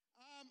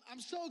I'm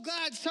so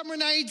glad Summer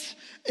Nights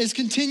is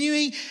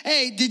continuing.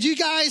 Hey, did you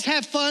guys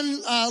have fun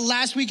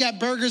last week at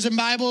Burgers and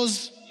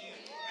Bibles?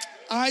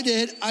 I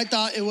did. I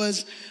thought it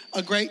was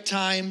a great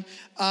time.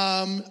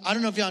 I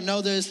don't know if y'all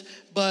know this,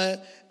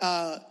 but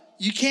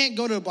you can't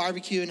go to a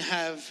barbecue and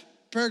have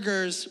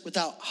burgers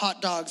without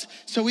hot dogs.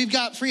 So we've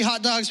got free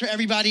hot dogs for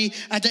everybody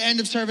at the end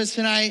of service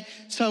tonight.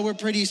 So we're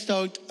pretty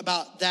stoked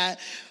about that.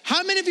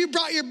 How many of you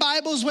brought your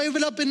Bibles? Wave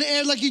it up in the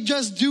air like you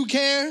just do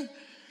care.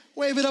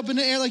 Wave it up in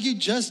the air like you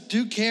just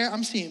do care.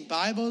 I'm seeing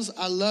Bibles.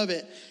 I love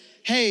it.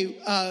 Hey,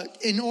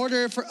 in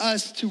order for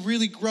us to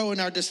really grow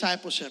in our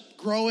discipleship,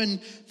 grow in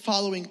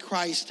following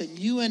Christ, and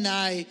you and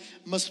I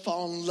must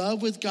fall in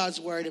love with God's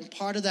word. And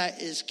part of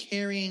that is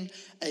carrying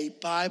a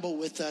Bible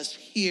with us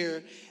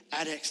here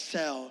at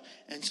Excel.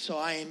 And so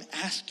I am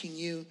asking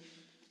you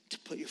to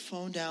put your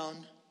phone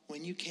down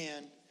when you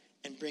can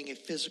and bring a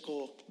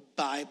physical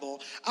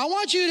Bible. I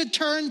want you to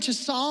turn to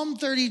Psalm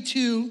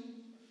 32.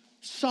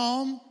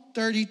 Psalm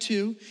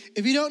 32.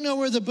 If you don't know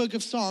where the book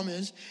of Psalm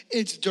is,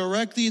 it's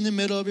directly in the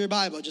middle of your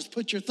Bible. Just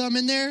put your thumb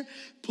in there,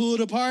 pull it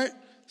apart,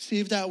 see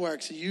if that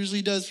works. It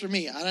usually does for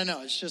me. I don't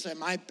know. It's just I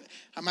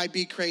might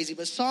be crazy.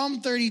 But Psalm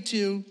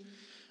 32,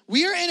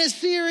 we are in a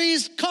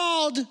series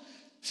called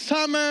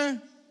Summer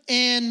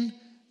in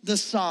the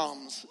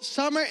Psalms.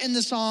 Summer in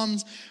the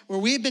Psalms, where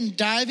we've been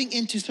diving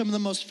into some of the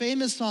most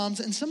famous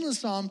Psalms and some of the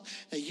Psalms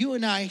that you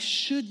and I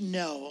should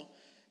know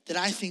that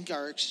I think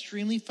are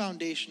extremely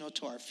foundational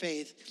to our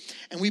faith.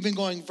 And we've been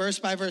going verse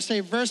by verse.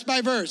 Say verse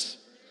by verse.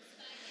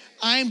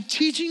 I'm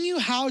teaching you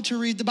how to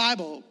read the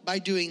Bible by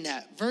doing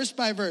that, verse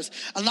by verse.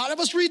 A lot of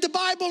us read the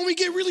Bible and we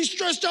get really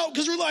stressed out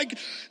because we're like,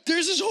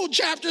 there's this whole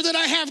chapter that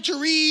I have to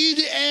read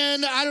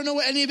and I don't know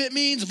what any of it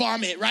means.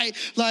 Vomit, right?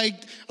 Like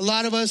a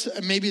lot of us,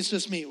 maybe it's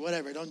just me,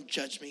 whatever. Don't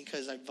judge me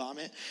because I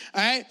vomit,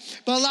 all right?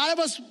 But a lot of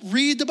us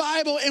read the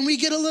Bible and we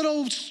get a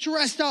little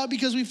stressed out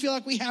because we feel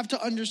like we have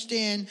to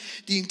understand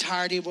the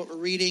entirety of what we're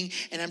reading.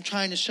 And I'm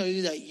trying to show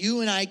you that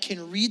you and I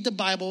can read the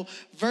Bible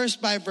verse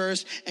by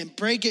verse and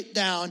break it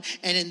down,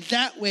 and in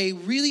that way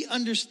really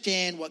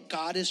understand what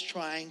God is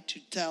trying to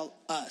tell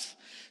us.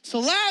 So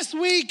last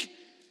week,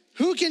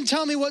 who can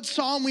tell me what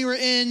psalm we were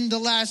in the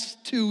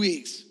last 2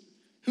 weeks?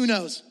 Who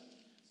knows?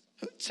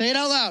 Say it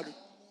out loud.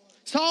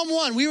 Psalm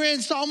 1. We were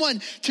in Psalm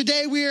 1.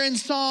 Today we are in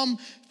Psalm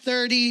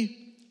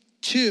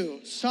 32.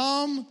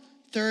 Psalm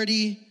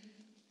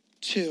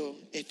 32.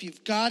 If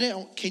you've got it,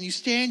 can you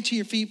stand to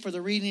your feet for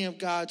the reading of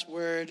God's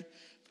word?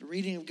 The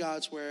reading of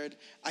God's word.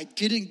 I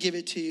didn't give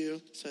it to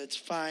you, so it's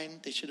fine.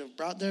 They should have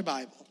brought their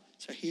Bible.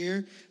 So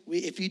here,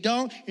 if you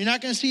don't, you're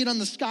not going to see it on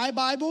the Sky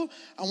Bible.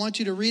 I want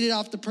you to read it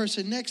off the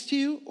person next to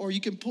you, or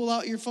you can pull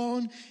out your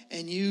phone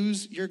and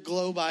use your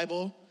Glow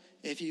Bible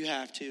if you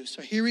have to.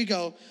 So here we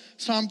go.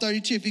 Psalm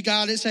 32. If you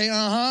got it, say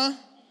uh-huh.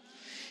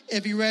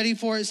 If you're ready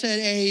for it,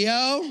 say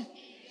ayo.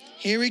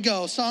 Here we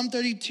go. Psalm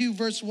 32,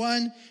 verse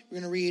 1. We're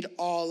going to read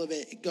all of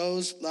it. It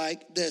goes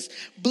like this.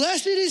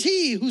 Blessed is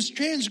he whose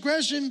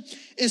transgression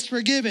is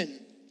forgiven,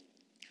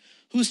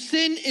 whose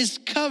sin is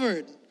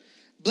covered.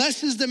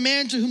 Blessed is the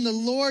man to whom the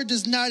Lord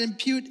does not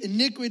impute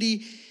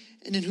iniquity,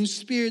 and in whose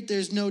spirit there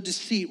is no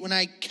deceit. When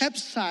I kept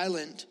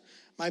silent,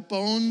 my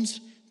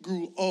bones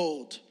grew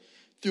old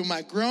through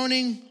my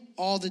groaning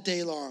all the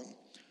day long.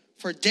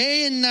 For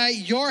day and night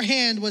your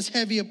hand was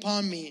heavy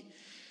upon me.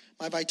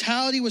 My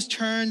vitality was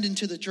turned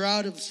into the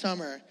drought of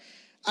summer.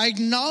 I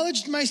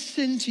acknowledged my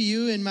sin to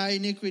you and my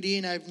iniquity,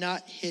 and I have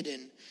not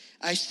hidden.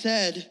 I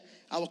said,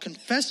 I will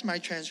confess my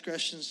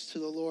transgressions to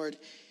the Lord,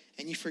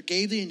 and you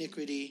forgave the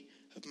iniquity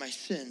of my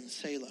sin,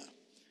 Selah.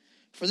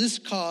 For this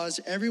cause,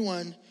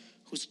 everyone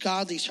who's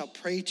godly shall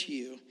pray to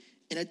you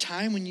in a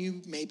time when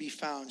you may be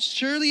found.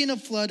 Surely in a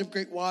flood of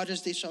great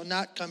waters they shall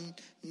not come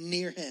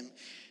near him.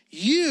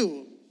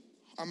 You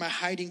are my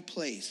hiding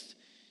place.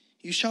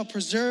 You shall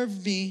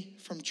preserve me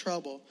from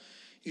trouble.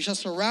 You shall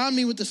surround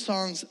me with the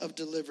songs of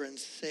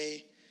deliverance.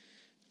 Selah.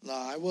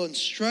 I will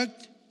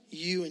instruct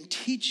you and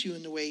teach you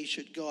in the way you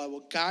should go. I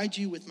will guide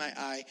you with my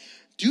eye.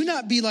 Do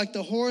not be like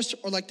the horse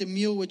or like the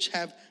mule, which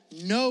have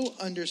no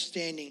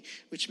understanding,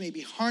 which may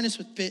be harnessed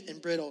with bit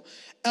and bridle,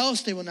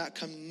 else they will not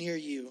come near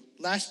you.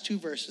 Last 2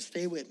 verses,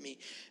 stay with me.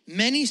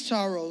 Many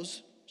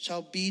sorrows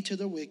shall be to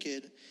the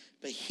wicked,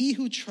 but he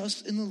who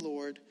trusts in the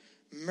Lord,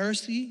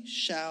 mercy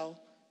shall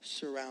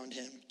surround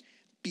him.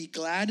 Be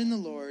glad in the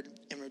Lord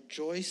and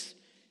rejoice,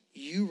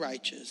 you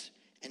righteous,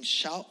 and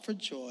shout for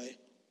joy,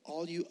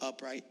 all you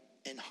upright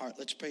in heart.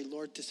 Let's pray.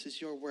 Lord, this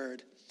is your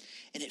word,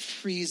 and it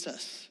frees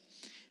us,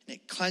 and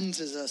it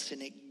cleanses us,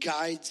 and it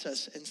guides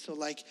us. And so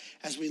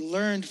as we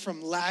learned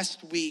from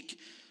last week,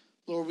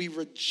 Lord, we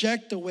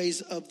reject the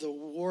ways of the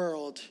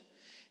world,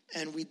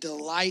 and we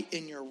delight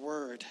in your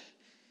word.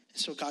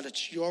 And so, God,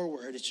 it's your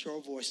word. It's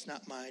your voice,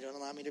 not mine. Don't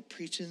allow me to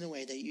preach in the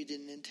way that you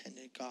didn't intend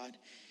it, God.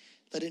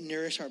 Let it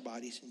nourish our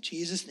bodies in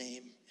Jesus'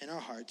 name and our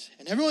hearts.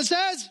 And everyone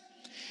says,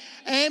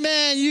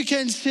 amen. You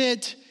can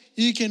sit.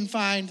 You can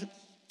find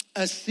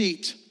a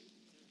seat.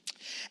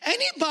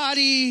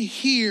 Anybody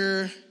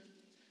here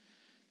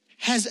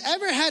has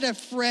ever had a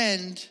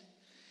friend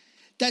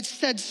that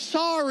said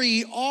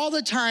sorry all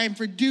the time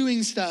for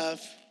doing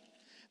stuff,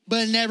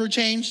 but never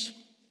changed?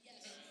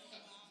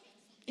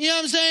 You know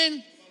what I'm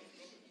saying?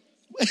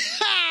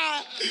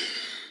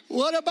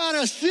 What about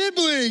a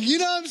sibling? You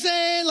know what I'm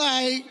saying?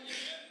 Like,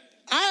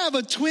 I have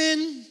a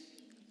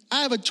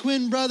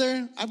twin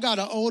brother. I've got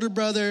an older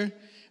brother,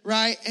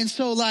 right? And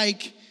so,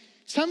 like,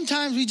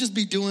 sometimes we just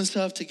be doing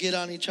stuff to get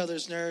on each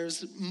other's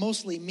nerves.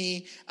 Mostly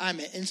me. I'm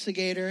an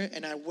instigator,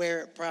 and I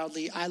wear it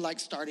proudly. I like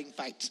starting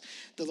fights.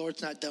 The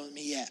Lord's not done with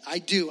me yet. I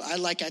do. I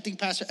think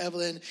Pastor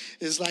Evelyn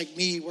is like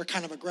me. We're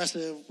kind of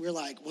aggressive. We're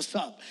like, what's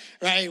up,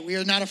 right? We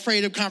are not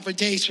afraid of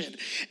confrontation.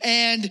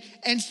 And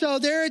so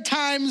there are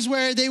times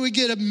where they would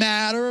get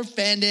mad or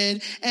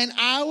offended, and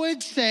I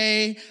would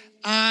say,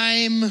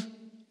 I'm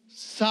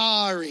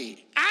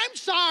sorry. I'm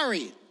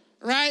sorry.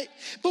 Right?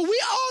 But we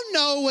all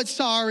know what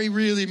sorry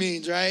really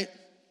means, right?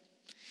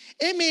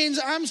 It means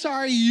I'm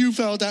sorry you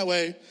felt that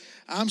way.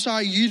 I'm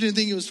sorry you didn't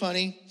think it was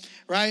funny,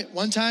 right?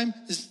 One time,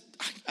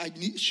 I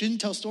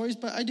shouldn't tell stories,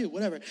 but I do,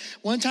 whatever.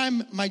 One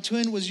time, my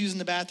twin was using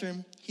the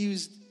bathroom. He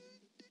was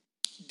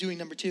doing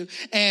number 2,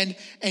 and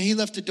he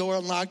left the door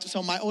unlocked.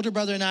 So my older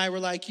brother and I were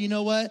like, you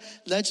know what?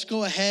 Let's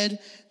go ahead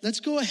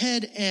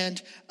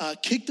and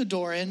kick the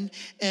door in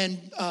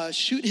and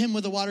shoot him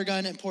with a water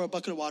gun and pour a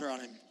bucket of water on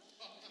him.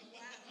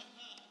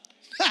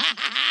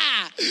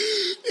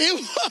 It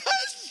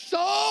was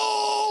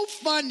so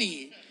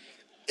funny.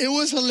 It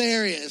was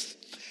hilarious.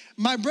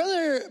 My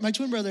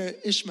twin brother,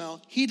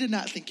 Ishmael, he did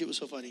not think it was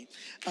so funny.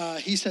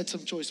 He said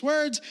some choice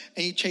words,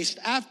 and he chased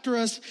after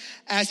us.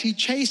 As he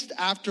chased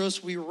after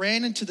us, we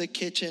ran into the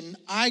kitchen.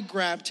 I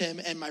grabbed him,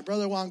 and my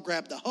brother Juan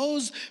grabbed the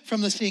hose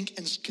from the sink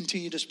and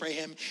continued to spray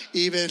him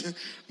even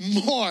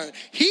more.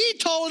 He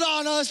told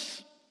on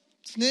us,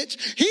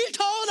 snitch. He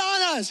told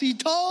on us. He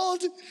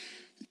told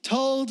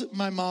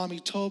my mom, he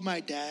told my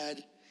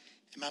dad,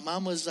 and my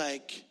mom was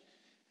like,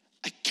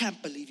 I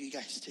can't believe you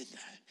guys did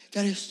that.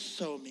 That is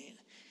so mean.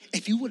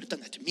 If you would have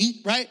done that to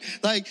me, right?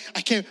 Like,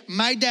 I can't.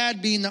 My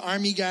dad being the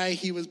army guy,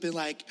 he was been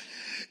like,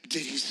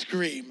 did he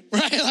scream?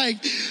 Right?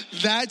 Like,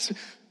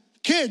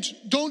 kids,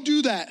 don't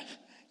do that.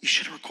 You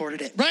should have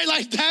recorded it, right?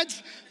 Like,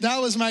 that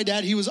was my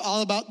dad. He was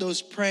all about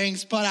those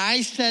pranks, but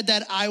I said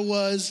that I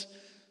was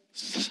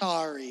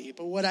sorry.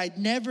 But what I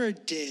never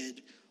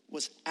did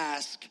was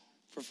ask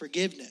for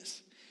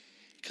forgiveness,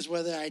 because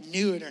whether I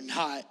knew it or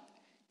not,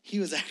 he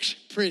was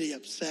actually pretty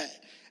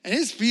upset, and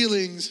his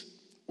feelings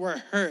were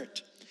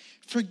hurt.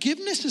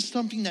 Forgiveness is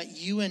something that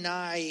you and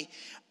I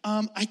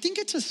think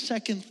it's a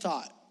second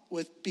thought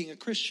with being a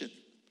Christian.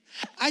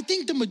 I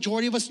think the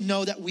majority of us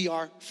know that we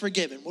are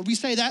forgiven. Would we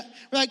say that?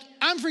 We're like,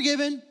 I'm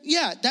forgiven.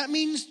 Yeah, that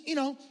means,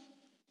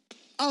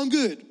 I'm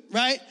good,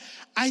 right?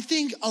 I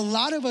think a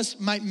lot of us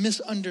might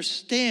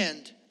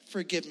misunderstand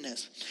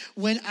forgiveness.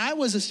 When I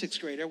was a 6th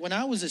grader, when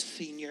I was a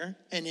senior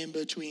and in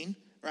between,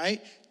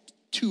 right,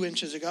 2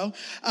 inches ago,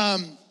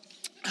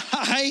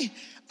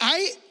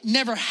 I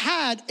never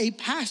had a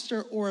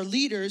pastor or a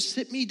leader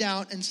sit me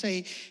down and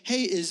say,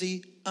 hey,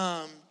 Izzy,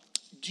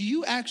 do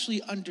you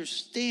actually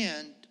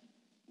understand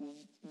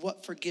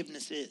what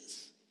forgiveness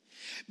is?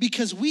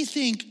 Because we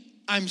think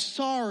I'm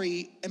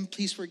sorry and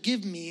please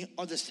forgive me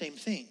are the same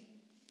thing,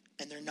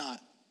 and they're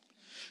not.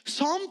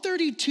 Psalm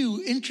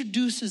 32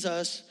 introduces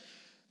us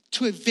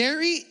to a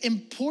very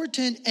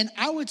important, and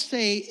I would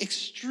say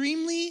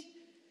extremely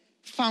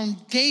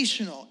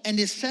foundational and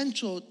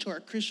essential to our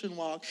Christian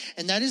walk,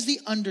 and that is the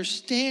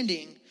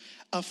understanding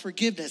of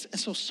forgiveness. And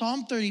so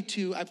Psalm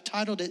 32, I've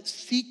titled it,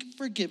 Seek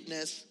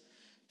Forgiveness,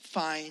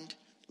 Find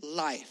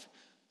Life.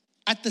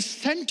 At the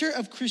center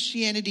of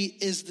Christianity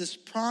is this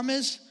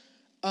promise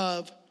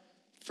of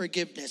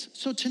forgiveness.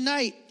 So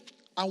tonight,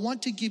 I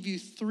want to give you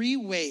 3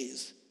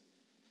 ways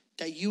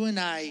that you and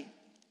I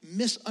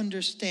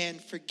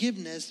misunderstand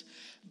forgiveness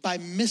by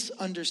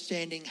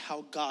misunderstanding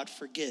how God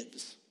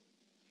forgives.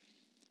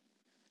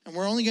 And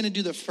we're only going to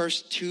do the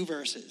first 2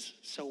 verses.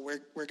 So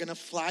we're going to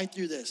fly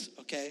through this,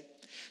 okay?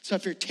 So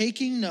if you're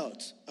taking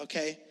notes,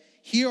 okay,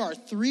 here are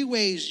 3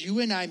 ways you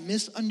and I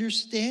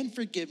misunderstand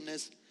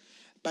forgiveness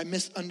by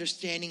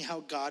misunderstanding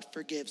how God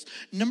forgives.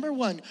 Number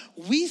 1,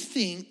 we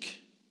think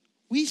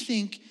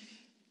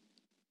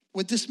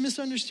with this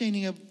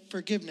misunderstanding of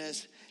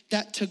forgiveness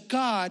that to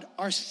God,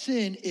 our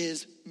sin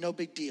is no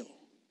big deal.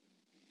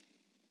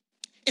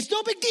 It's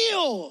no big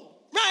deal,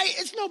 right?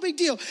 It's no big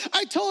deal.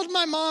 I told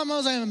my mom, I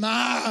was like,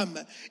 Mom,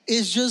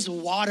 it's just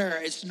water.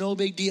 It's no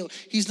big deal.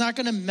 He's not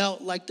going to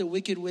melt like the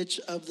Wicked Witch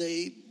of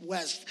the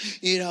West,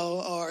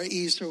 or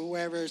East or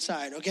wherever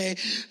side, okay?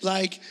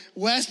 Like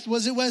West,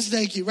 was it West?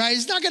 Thank you, right?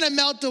 It's not going to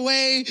melt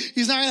away.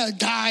 He's not going to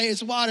die.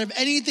 It's water. If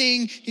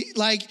anything,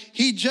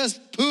 he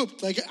just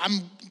pooped. Like,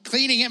 I'm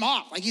cleaning him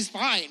off. Like, he's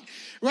fine,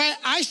 right?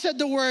 I said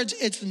the words,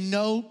 it's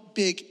no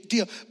big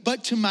deal.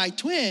 But to my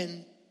twin,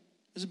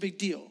 it was a big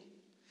deal.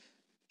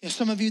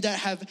 Some of you that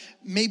have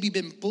maybe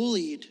been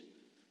bullied,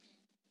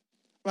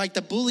 like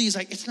the bully is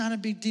like, it's not a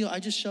big deal. I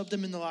just shoved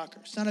them in the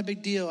locker. It's not a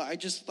big deal. I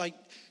just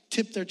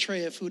tipped their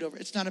tray of food over.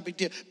 It's not a big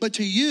deal. But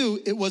to you,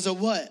 it was a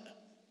what?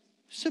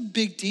 It's a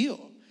big deal.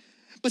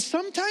 But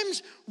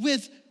sometimes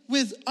with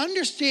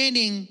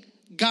understanding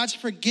God's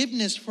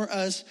forgiveness for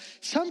us,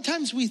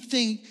 sometimes we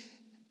think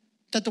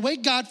that the way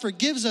God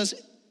forgives us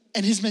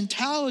and his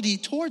mentality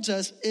towards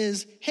us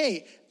is,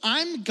 hey,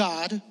 I'm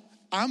God,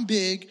 I'm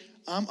big,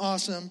 I'm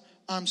awesome,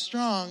 I'm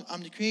strong,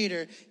 I'm the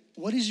creator.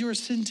 What is your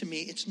sin to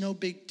me? It's no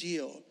big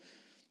deal.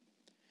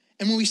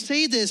 And when we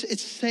say this,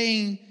 it's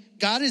saying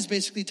God is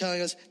basically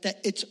telling us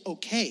that it's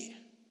okay.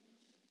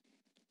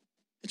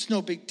 It's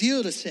no big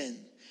deal to sin.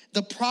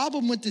 The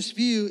problem with this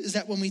view is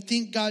that when we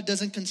think God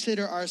doesn't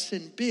consider our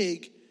sin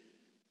big,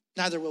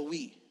 neither will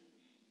we.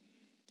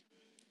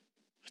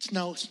 It's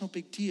no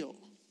big deal.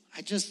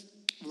 I just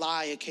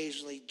lie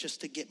occasionally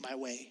just to get my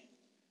way.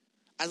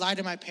 I lie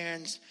to my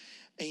parents,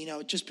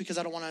 just because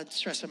I don't want to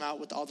stress them out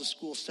with all the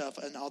school stuff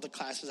and all the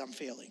classes I'm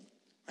failing.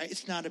 Right?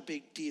 It's not a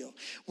big deal.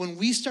 When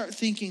we start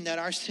thinking that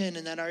our sin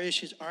and that our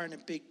issues aren't a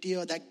big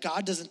deal, that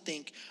God doesn't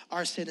think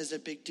our sin is a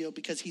big deal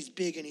because he's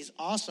big and he's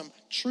awesome,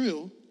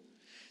 true,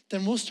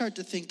 then we'll start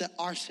to think that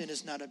our sin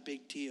is not a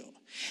big deal.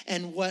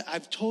 And what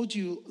I've told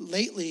you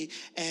lately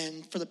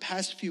and for the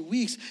past few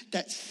weeks,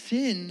 that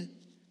sin,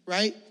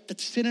 right?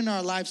 That sin in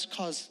our lives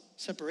causes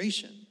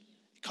separation.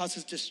 It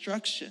causes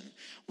destruction.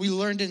 We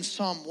learned in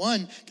Psalm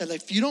 1 that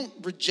if you don't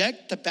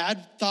reject the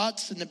bad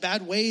thoughts and the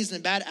bad ways and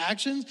the bad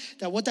actions,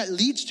 that what that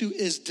leads to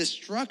is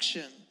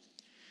destruction.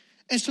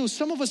 And so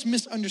some of us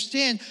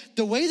misunderstand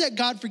the way that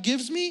God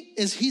forgives me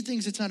is he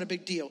thinks it's not a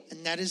big deal.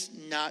 And that is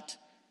not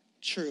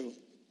true.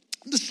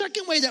 The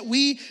second way that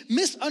we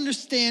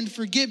misunderstand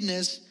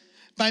forgiveness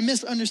by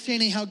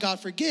misunderstanding how God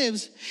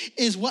forgives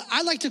is what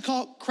I like to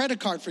call credit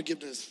card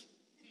forgiveness.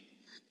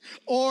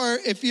 Or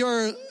if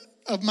you're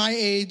of my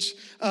age,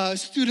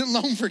 student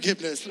loan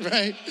forgiveness,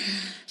 right?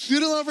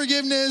 Student loan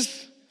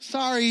forgiveness,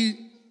 sorry,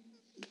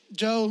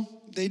 Joe,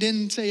 they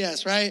didn't say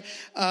yes, right?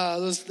 That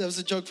was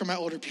a joke for my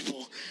older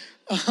people.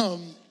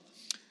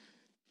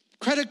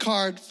 Credit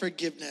card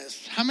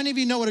forgiveness. How many of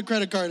you know what a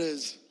credit card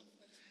is?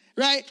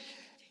 Right?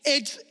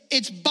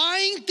 It's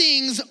buying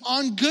things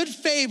on good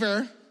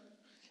favor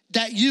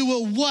that you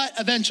will what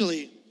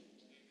eventually?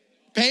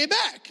 Pay it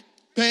back,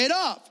 pay it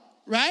off,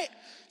 right?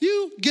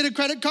 You get a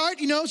credit card,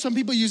 some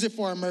people use it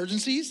for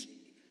emergencies,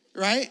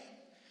 right?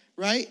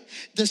 Right?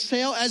 The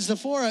sale at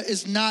Sephora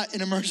is not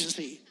an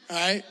emergency, all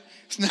right?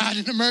 It's not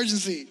an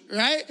emergency,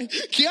 right?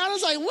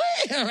 Kiana's like,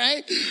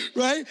 wait,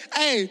 right?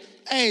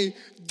 Hey,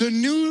 the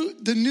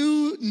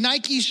new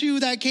Nike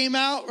shoe that came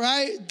out,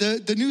 right?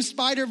 The new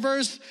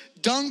Spider-Verse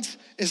Dunks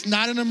is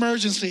not an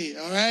emergency,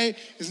 all right?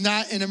 It's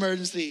not an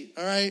emergency,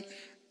 all right?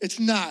 It's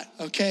not,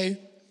 okay?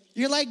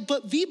 You're like,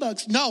 but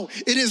V-Bucks. No,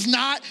 it is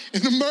not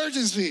an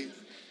emergency.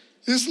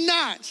 It's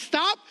not.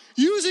 Stop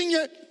using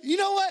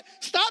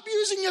Stop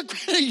using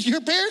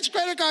your parents'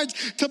 credit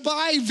cards to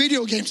buy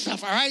video game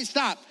stuff, all right?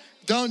 Stop.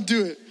 Don't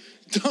do it.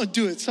 Don't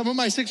do it. Some of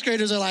my 6th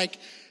graders are like,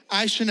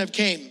 I shouldn't have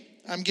came.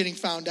 I'm getting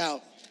found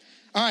out.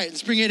 All right,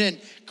 let's bring it in.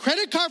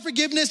 Credit card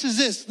forgiveness is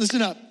this.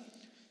 Listen up.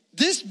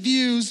 This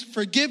views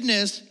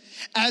forgiveness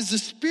as the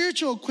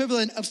spiritual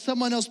equivalent of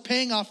someone else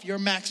paying off your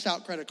maxed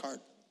out credit card.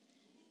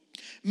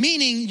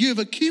 Meaning you have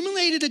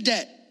accumulated a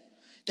debt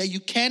that you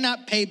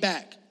cannot pay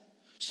back.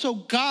 So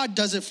God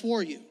does it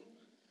for you.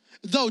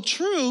 Though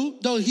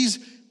he's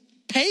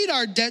paid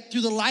our debt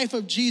through the life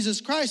of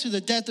Jesus Christ, through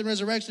the death and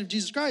resurrection of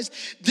Jesus Christ,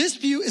 this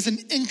view is an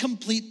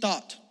incomplete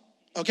thought,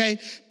 okay?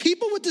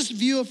 People with this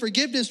view of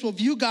forgiveness will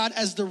view God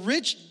as the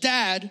rich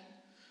dad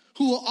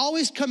who will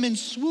always come in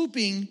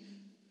swooping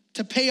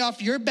to pay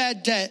off your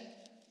bad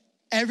debt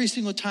every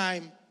single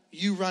time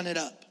you run it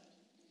up.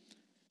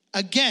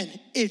 Again,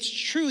 it's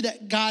true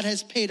that God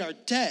has paid our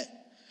debt,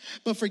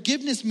 but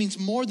forgiveness means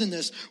more than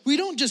this. We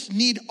don't just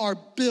need our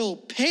bill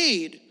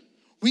paid,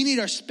 we need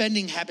our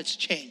spending habits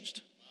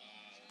changed.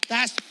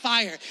 That's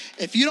fire.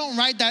 If you don't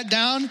write that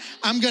down,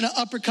 I'm going to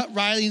uppercut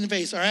Riley in the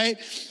face, all right?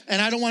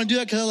 And I don't want to do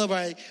that because I love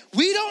Riley.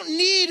 We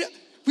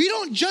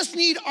don't just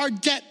need our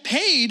debt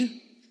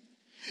paid,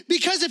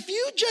 because if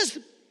you just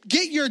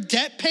get your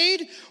debt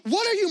paid,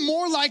 what are you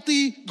more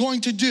likely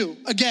going to do?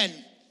 Again.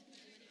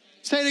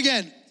 Say it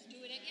again. Do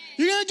it again.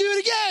 You're going to do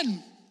it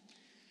again.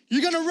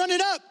 You're going to run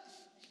it up.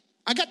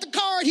 I got the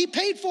card. He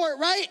paid for it,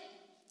 right?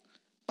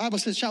 Bible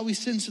says, shall we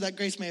sin so that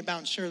grace may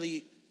abound?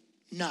 Surely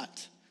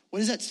not.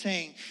 What is that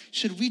saying?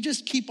 Should we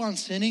just keep on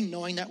sinning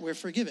knowing that we're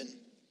forgiven?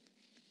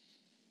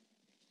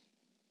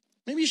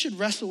 Maybe you should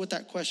wrestle with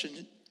that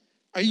question.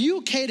 Are you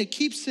okay to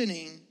keep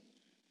sinning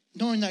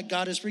knowing that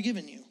God has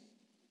forgiven you?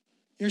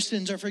 Your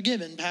sins are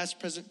forgiven, past,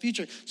 present,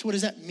 future. So what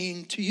does that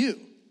mean to you?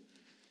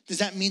 Does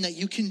that mean that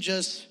you can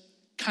just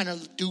kind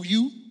of do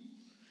you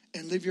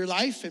and live your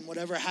life and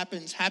whatever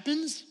happens,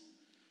 happens?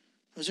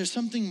 Or is there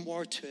something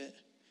more to it?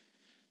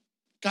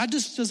 God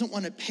just doesn't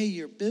want to pay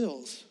your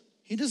bills.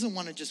 He doesn't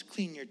want to just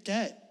clean your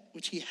debt,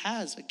 which he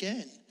has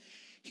again.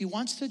 He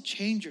wants to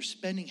change your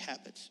spending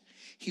habits.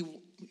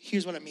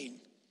 Here's what I mean.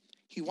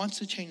 He wants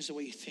to change the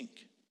way you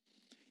think.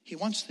 He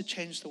wants to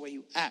change the way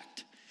you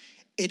act.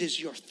 It is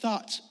your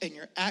thoughts and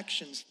your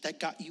actions that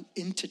got you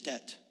into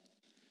debt.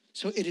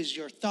 So it is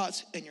your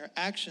thoughts and your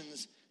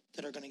actions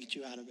that are going to get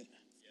you out of it.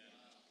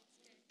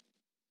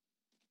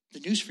 The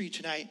news for you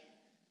tonight,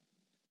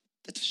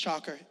 that's a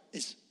shocker,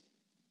 is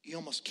you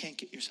almost can't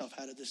get yourself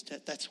out of this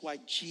debt. That's why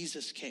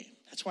Jesus came.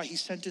 That's why he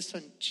sent his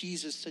son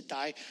Jesus to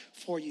die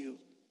for you,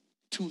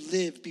 to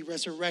live, be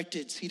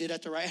resurrected, seated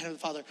at the right hand of the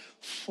Father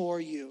for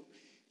you.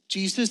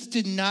 Jesus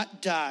did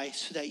not die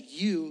so that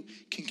you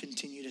can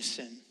continue to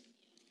sin.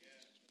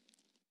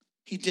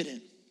 He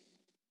didn't.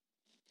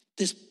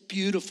 This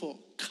beautiful,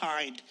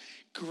 kind,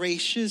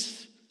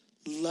 gracious,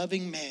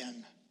 loving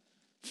man,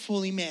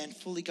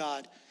 fully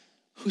God,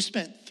 who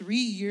spent 3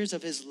 years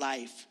of his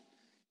life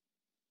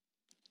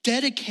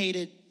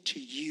dedicated to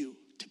you,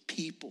 to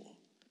people,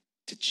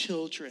 to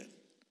children,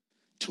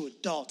 to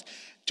adults,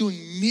 doing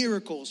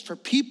miracles for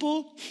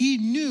people he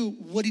knew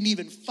wouldn't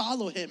even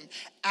follow him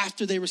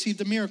after they received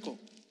the miracle.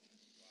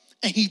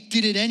 And he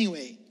did it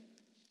anyway.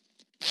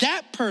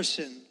 That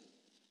person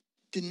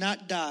did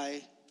not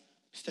die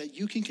so that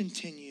you can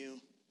continue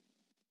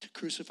to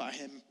crucify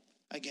him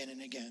again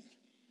and again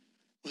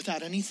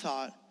without any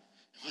thought,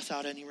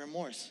 without any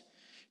remorse.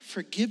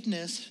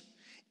 Forgiveness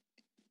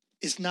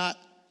is not,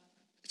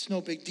 it's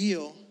no big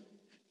deal.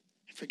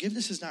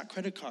 Forgiveness is not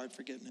credit card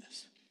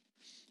forgiveness.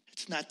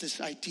 It's not this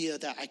idea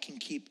that I can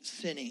keep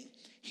sinning.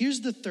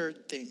 Here's the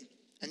third thing,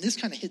 and this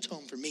kind of hits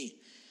home for me,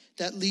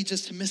 that leads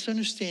us to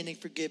misunderstanding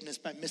forgiveness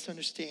by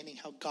misunderstanding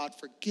how God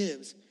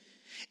forgives,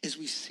 is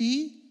we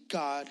see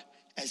God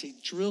as a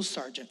drill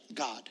sergeant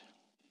God.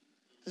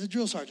 As a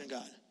drill sergeant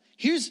God.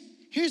 Here's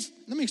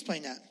let me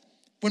explain that.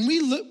 When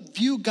we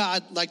view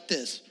God like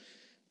this,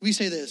 we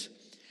say this: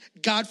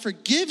 God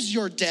forgives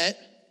your debt,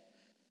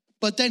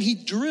 but then he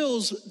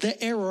drills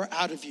the error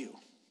out of you.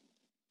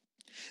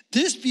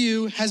 This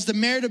view has the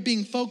merit of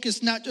being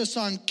focused not just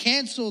on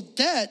canceled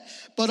debt,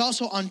 but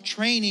also on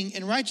training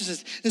in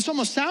righteousness. This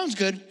almost sounds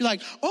good. You're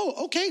like,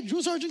 oh, okay,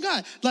 drill sergeant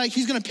God. Like,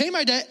 he's going to pay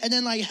my debt and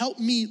then like help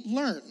me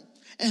learn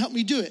and help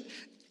me do it.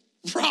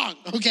 Wrong,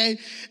 okay?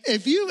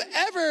 If you've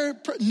ever,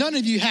 none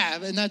of you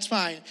have, and that's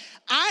fine.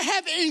 I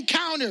have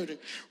encountered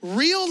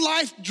real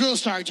life drill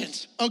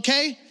sergeants,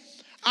 okay?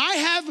 I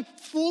have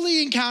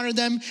fully encountered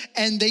them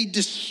and they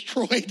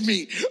destroyed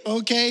me,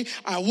 okay?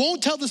 I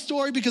won't tell the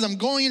story because I'm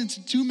going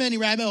into too many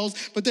rabbit holes,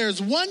 but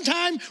there's one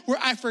time where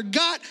I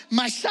forgot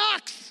my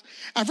socks.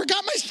 I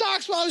forgot my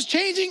socks while I was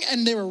changing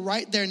and they were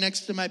right there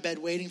next to my bed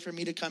waiting for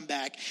me to come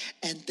back.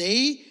 And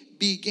they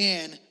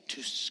began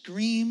to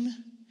scream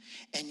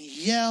and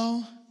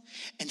yell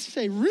and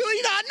say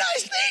really not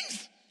nice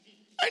things.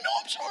 I know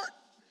I'm short.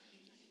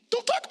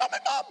 Don't talk about my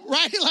mom,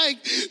 right?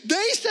 Like,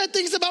 they said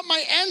things about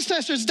my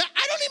ancestors that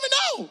I don't even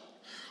know.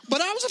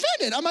 But I was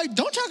offended. I'm like,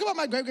 don't talk about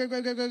my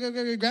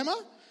great-great-great-great-great-grandma.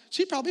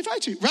 She'd probably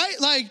fight you, right?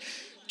 Like,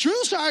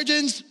 drill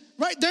sergeants,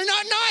 right? They're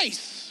not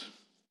nice.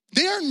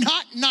 They are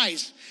not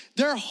nice.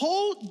 Their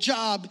whole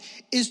job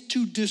is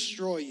to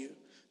destroy you.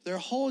 Their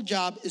whole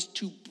job is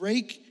to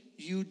break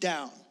you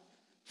down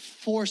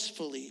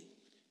forcefully.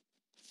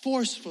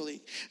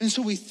 And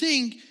so we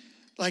think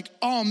like,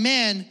 oh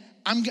man,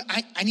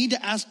 I need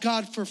to ask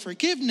God for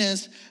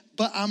forgiveness,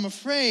 but I'm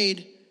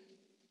afraid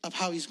of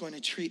how he's going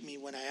to treat me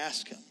when I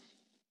ask him.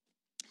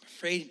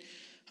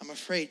 I'm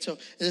afraid. So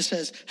it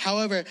says,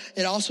 however,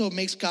 it also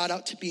makes God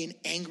out to be an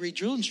angry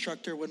drill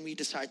instructor when we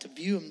decide to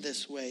view him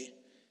this way.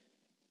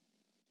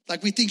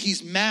 Like, we think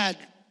he's mad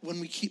when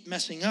we keep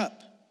messing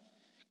up,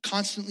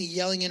 constantly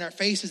yelling in our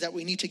faces that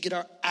we need to get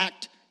our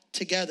act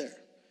together,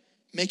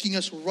 making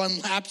us run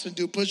laps and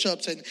do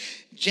push-ups, and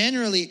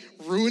generally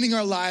ruining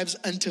our lives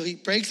until he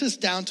breaks us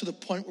down to the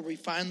point where we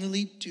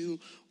finally do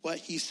what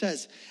he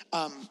says.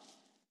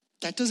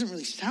 That doesn't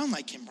really sound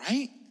like him,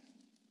 right?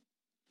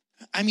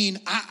 I mean,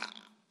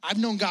 I've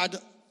known God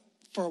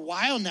for a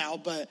while now,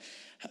 but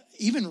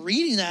even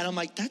reading that, I'm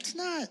like, that's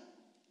not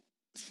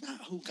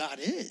who God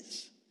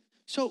is.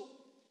 So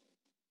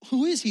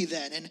who is he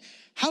then? And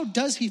how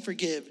does he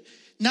forgive?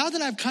 Now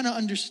that I've kind of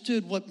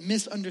understood what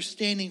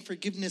misunderstanding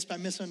forgiveness by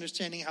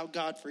misunderstanding how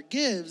God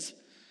forgives,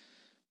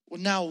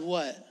 well, now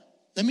what?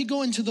 Let me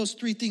go into those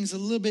three things a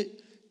little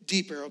bit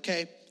deeper,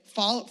 okay?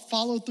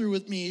 Follow through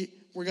with me.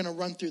 We're going to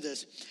run through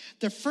this.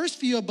 The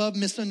first view above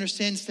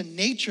misunderstands the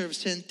nature of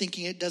sin,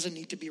 thinking it doesn't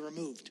need to be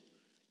removed.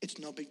 It's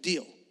no big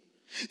deal.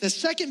 The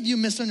second view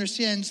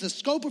misunderstands the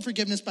scope of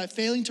forgiveness by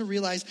failing to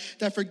realize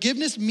that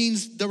forgiveness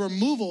means the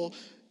removal,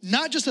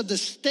 not just of the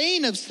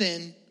stain of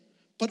sin,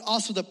 but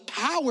also the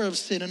power of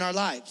sin in our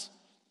lives.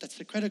 That's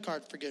the credit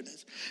card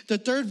forgiveness. The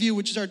third view,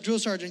 which is our drill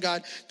sergeant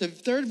God, the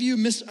third view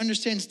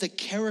misunderstands the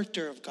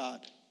character of God.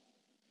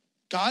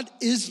 God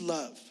is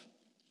love.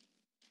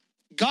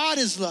 God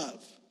is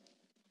love.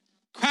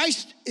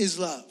 Christ is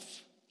love.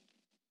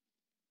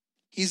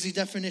 He's the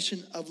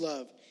definition of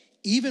love,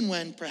 even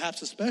when,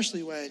 perhaps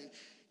especially when,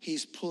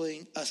 he's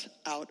pulling us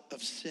out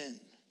of sin.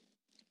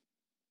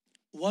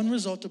 One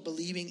result of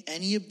believing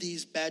any of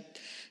these bad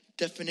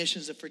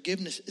definitions of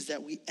forgiveness is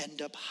that we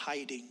end up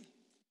hiding.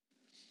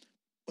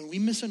 When we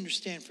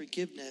misunderstand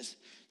forgiveness,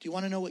 do you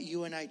want to know what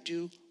you and I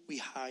do? We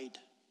hide.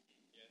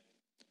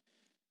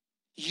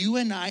 You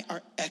and I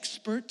are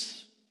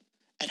experts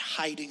at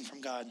hiding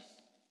from God.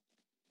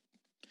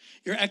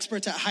 You're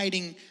experts at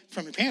hiding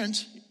from your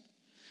parents.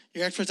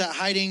 You're experts at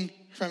hiding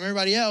from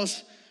everybody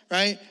else,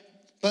 right?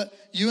 But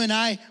you and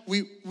I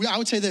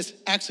would say this.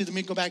 Actually, let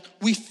me go back.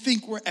 We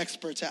think we're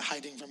experts at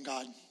hiding from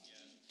God,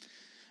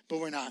 but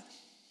we're not.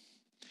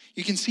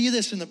 You can see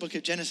this in the book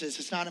of Genesis.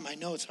 It's not in my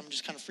notes. I'm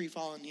just kind of free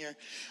falling here.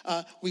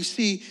 We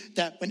see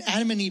that when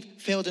Adam and Eve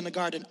failed in the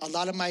garden, a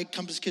lot of my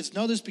Compass kids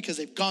know this because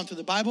they've gone through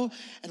the Bible,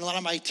 and a lot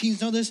of my teens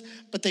know this,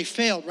 but they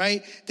failed,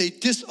 right? They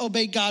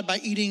disobeyed God by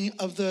eating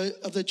of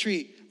the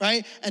tree,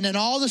 right? And then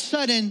all of a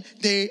sudden,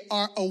 they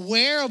are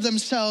aware of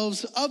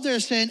themselves, of their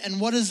sin, and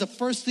what is the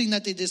first thing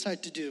that they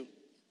decide to do?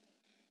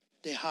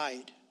 They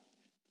hide.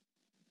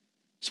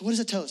 So what does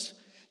that tell us?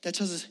 That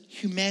tells us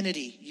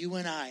humanity, you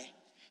and I,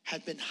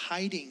 have been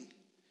hiding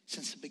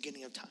since the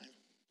beginning of time.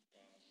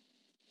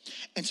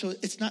 And so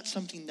it's not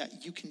something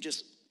that you can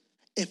just,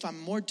 if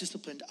I'm more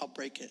disciplined, I'll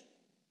break it.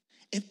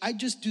 If I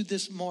just do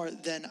this more,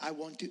 then I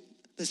won't do.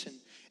 Listen,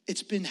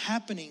 it's been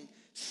happening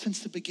since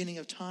the beginning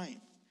of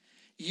time.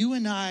 You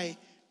and I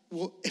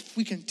will, if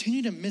we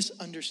continue to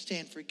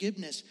misunderstand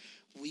forgiveness,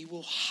 we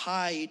will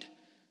hide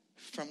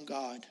from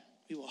God.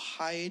 We will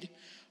hide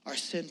our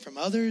sin from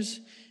others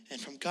and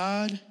from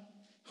God,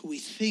 who we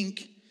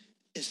think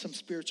is some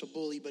spiritual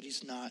bully, but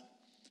he's not.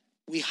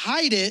 We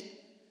hide it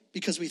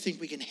because we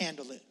think we can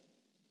handle it.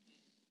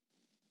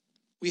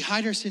 We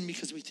hide our sin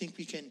because we think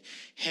we can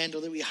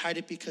handle it. We hide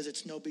it because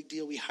it's no big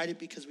deal. We hide it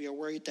because we are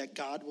worried that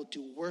God will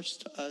do worse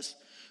to us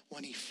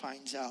when he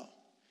finds out.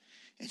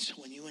 And so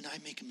when you and I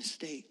make a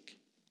mistake,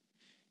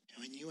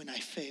 and when you and I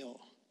fail,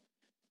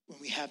 when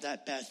we have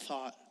that bad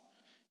thought,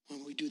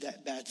 when we do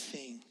that bad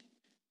thing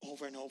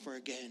over and over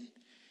again,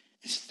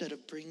 instead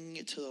of bringing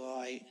it to the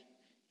light,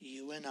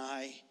 you and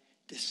I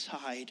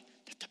decide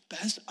that the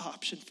best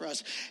option for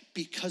us,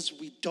 because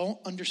we don't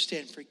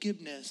understand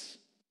forgiveness,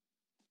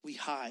 we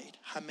hide.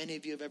 How many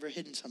of you have ever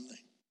hidden something?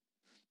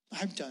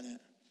 I've done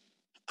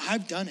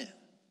it.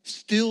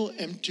 Still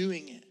am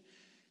doing it.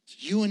 So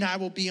you and I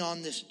will be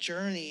on this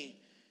journey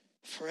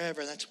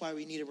forever. That's why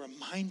we need a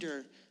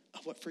reminder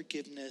of what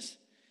forgiveness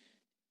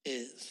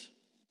is.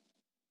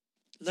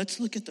 Let's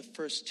look at the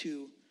first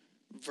two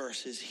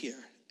verses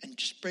here and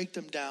just break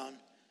them down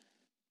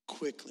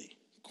quickly.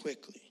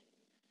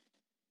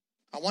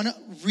 I want to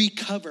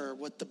recover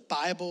what the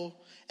Bible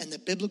and the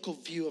biblical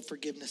view of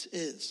forgiveness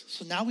is.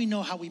 So now we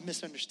know how we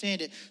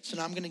misunderstand it. So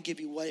now I'm going to give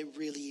you what it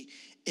really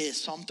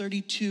is. Psalm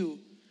 32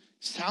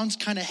 sounds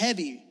kind of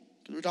heavy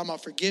because we're talking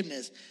about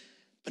forgiveness.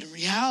 But in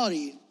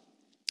reality,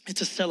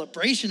 it's a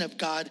celebration of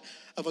God,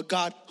 of a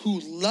God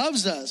who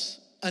loves us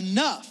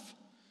enough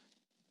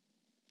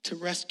to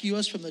rescue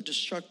us from the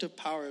destructive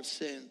power of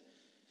sin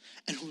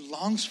and who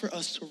longs for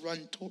us to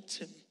run towards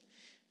him,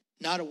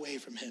 not away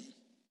from him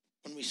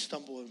when we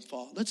stumble and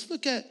fall. Let's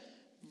look at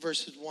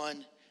verses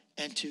 1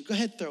 and 2. Go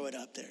ahead, throw it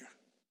up there.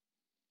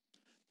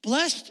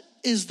 Blessed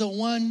is the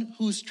one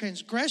whose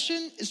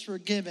transgression is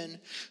forgiven,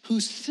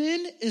 whose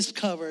sin is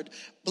covered.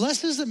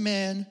 Blessed is the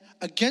man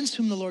against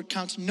whom the Lord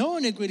counts no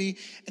iniquity,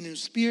 and in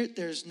whose spirit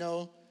there is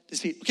no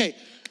deceit. Okay,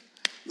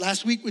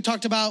 last week we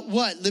talked about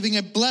what? Living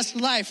a blessed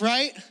life,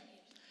 right?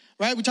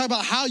 Right? We talked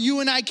about how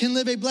you and I can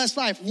live a blessed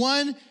life.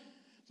 One,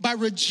 by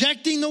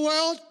rejecting the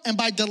world and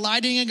by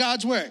delighting in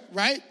God's word,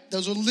 right?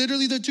 Those are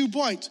literally the 2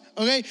 points,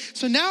 okay?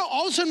 So now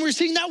all of a sudden we're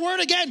seeing that word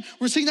again.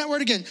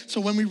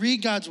 So when we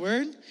read God's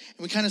word and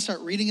we kind of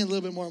start reading it a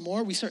little bit more and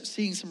more, we start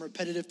seeing some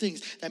repetitive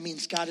things. That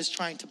means God is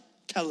trying to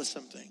tell us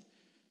something.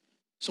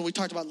 So we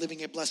talked about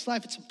living a blessed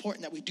life. It's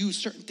important that we do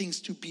certain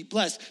things to be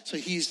blessed. So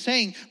he's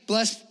saying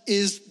blessed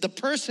is the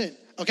person,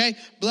 okay?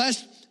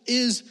 Blessed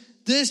is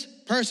this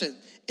person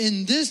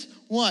in this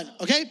one,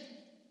 okay?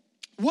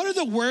 What are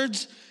the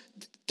words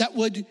that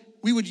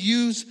we would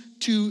use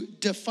to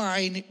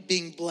define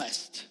being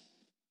blessed?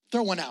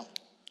 Throw one out.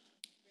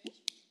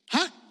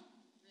 Huh?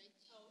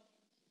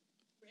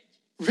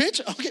 Rich?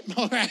 Okay,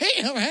 all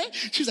right.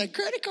 She's like,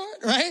 credit card,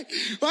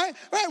 right?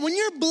 When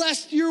you're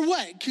blessed, you're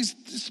what?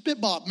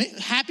 Spitball.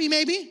 Happy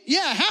maybe?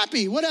 Yeah,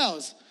 happy. What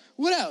else?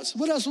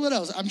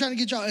 I'm trying to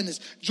get y'all in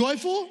this.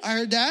 Joyful, I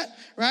heard that,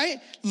 right?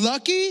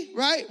 Lucky,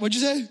 right? What'd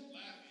you say?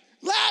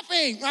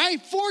 Laughing, right?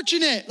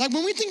 Fortunate. Like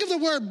when we think of the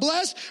word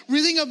blessed,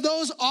 we think of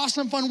those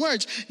awesome, fun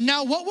words.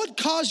 Now, what would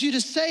cause you to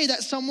say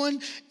that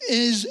someone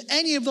is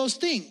any of those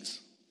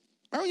things?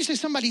 Right? When you say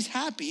somebody's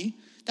happy,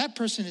 that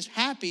person is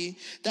happy.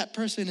 That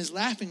person is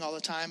laughing all the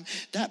time.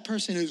 That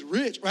person is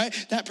rich, right?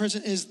 That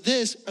person is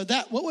this or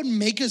that. What would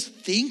make us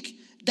think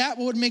that?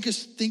 What would make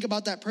us think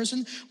about that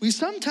person? We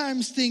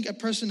sometimes think a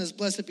person is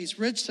blessed if he's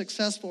rich,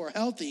 successful, or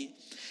healthy.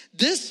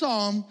 This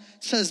psalm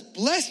says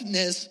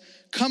blessedness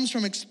comes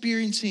from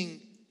experiencing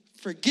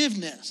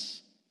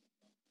forgiveness.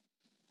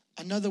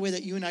 Another way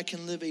that you and I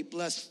can live a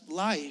blessed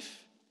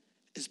life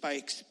is by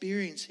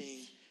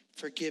experiencing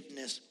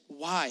forgiveness.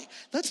 Why?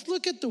 Let's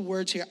look at the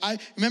words here. I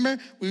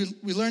remember we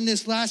learned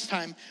this last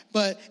time,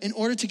 but in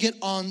order to get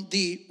on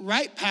the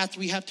right path,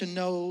 we have to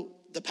know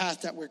the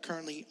path that we're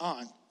currently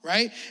on,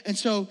 right? And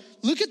so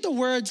look at the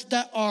words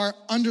that are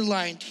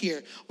underlined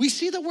here. We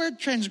see the word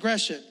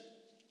transgression.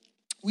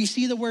 We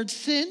see the word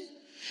sin,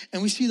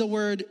 and we see the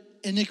word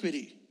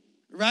iniquity,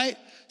 right?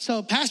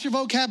 So Pastor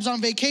Vocab's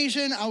on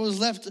vacation. I was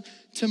left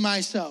to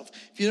myself.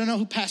 If you don't know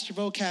who Pastor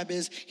Vocab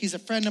is, he's a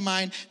friend of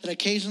mine that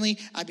occasionally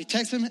I'd be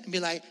texting him and be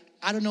like,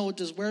 I don't know what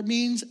this word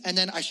means. And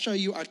then I show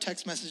you our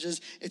text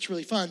messages. It's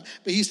really fun.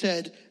 But he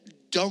said,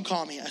 don't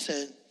call me. I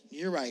said,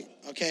 you're right.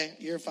 Okay,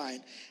 you're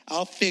fine.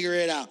 I'll figure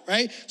it out,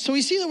 right? So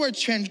we see the words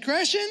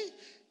transgression,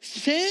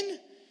 sin,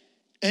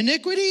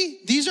 iniquity.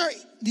 These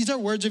are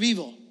words of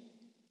evil,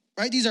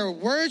 right? These are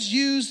words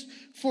used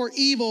for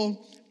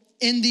evil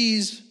in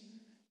these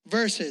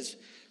verses.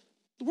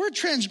 The word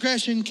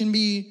transgression can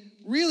be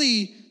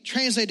really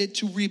translated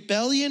to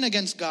rebellion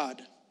against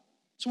God.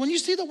 So when you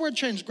see the word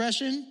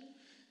transgression,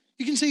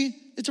 you can see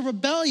it's a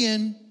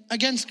rebellion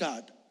against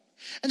God.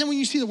 And then when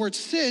you see the word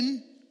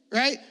sin,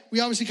 right,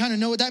 we obviously kind of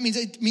know what that means.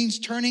 It means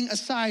turning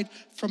aside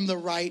from the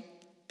right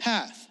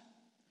path.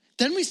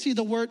 Then we see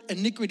the word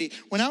iniquity.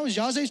 When I was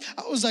y'all's age,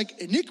 I was like,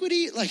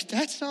 iniquity? Like,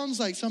 that sounds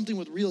like something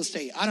with real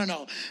estate. I don't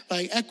know.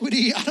 Like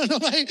equity, I don't know.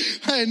 Like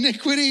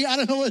iniquity, I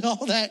don't know what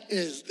all that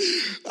is.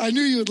 I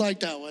knew you would like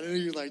that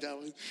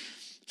one.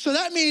 So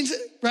that means,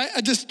 right,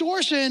 a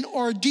distortion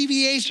or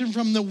deviation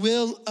from the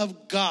will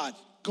of God.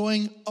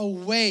 Going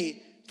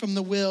away from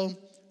the will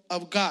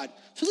of God.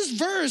 So this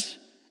verse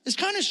is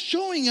kind of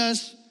showing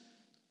us,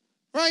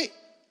 right,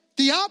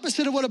 the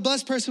opposite of what a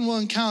blessed person will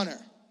encounter.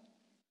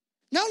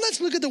 Now let's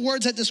look at the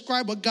words that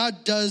describe what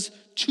God does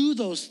to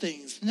those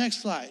things.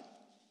 Next slide.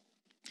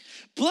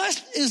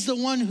 Blessed is the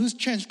one whose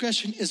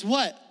transgression is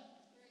what?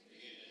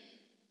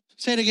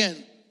 Say it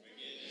again.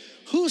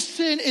 Whose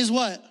sin is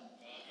what?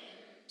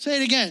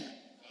 Say it again.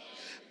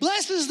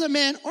 Blessed is the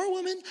man or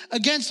woman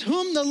against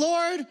whom the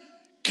Lord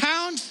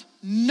counts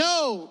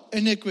no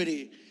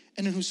iniquity,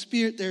 and in whose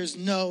spirit there is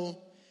no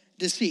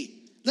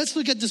deceit. Let's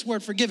look at this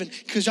word forgiven,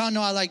 because y'all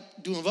know I like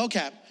doing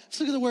vocab. Let's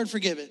look at the word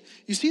forgiven.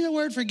 You see the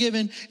word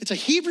forgiven? It's a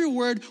Hebrew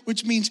word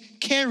which means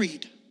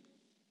carried.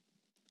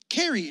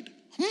 Carried.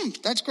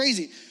 That's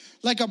crazy.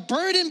 Like a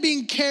burden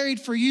being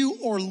carried for you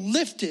or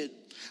lifted.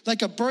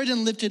 Like a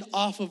burden lifted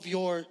off of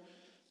your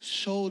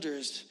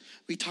shoulders.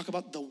 We talk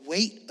about the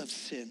weight of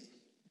sin.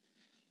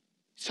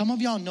 Some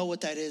of y'all know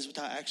what that is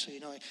without actually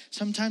knowing.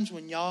 Sometimes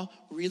when y'all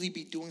really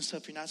be doing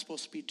stuff you're not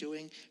supposed to be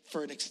doing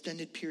for an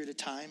extended period of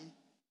time,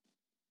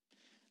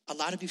 a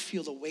lot of you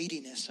feel the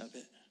weightiness of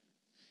it.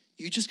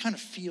 You just kind of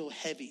feel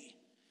heavy,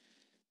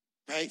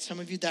 right? Some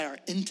of you that are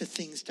into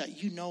things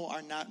that you know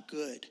are not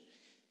good.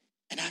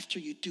 And after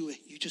you do it,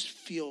 you just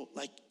feel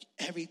like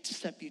every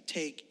step you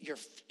take, your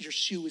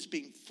shoe is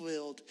being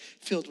filled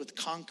with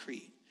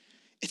concrete.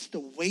 It's the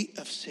weight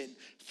of sin.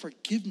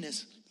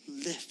 Forgiveness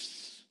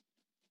lifts,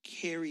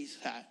 carries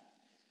that.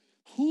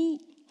 Who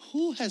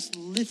has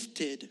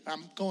lifted,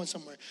 I'm going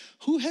somewhere,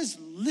 who has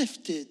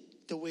lifted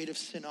the weight of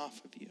sin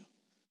off of you?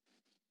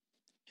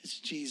 It's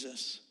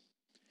Jesus.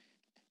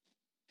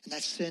 And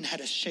that sin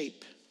had a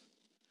shape.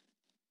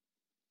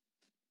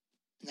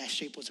 And that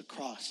shape was a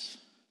cross.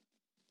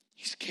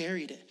 He's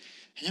carried it.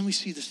 And then we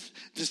see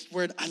this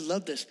word, I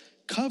love this,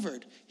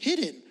 covered,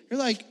 hidden. You're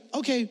like,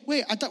 okay,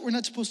 wait, I thought we're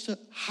not supposed to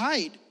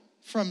hide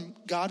from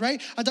God,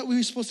 right? I thought we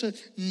were supposed to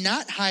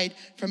not hide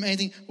from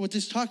anything. What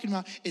this is talking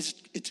about is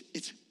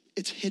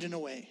it's hidden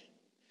away.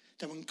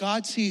 That when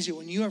God sees you,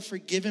 when you are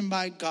forgiven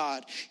by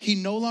God, he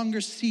no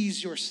longer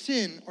sees your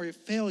sin or your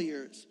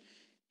failures.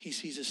 He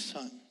sees his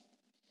son.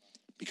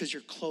 Because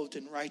you're clothed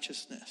in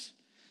righteousness.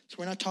 So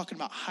we're not talking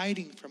about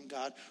hiding from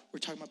God. We're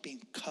talking about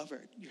being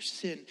covered. Your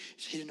sin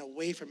is hidden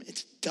away from it.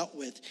 It's dealt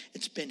with.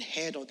 It's been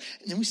handled.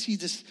 And then we see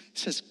this, it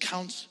says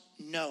counts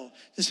no.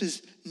 This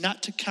is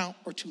not to count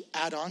or to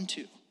add on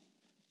to.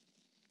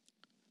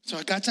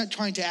 So God's not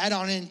trying to add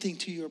on anything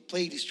to your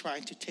plate. He's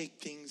trying to take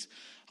things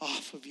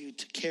off of you,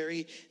 to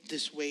carry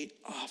this weight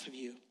off of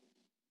you.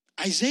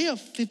 Isaiah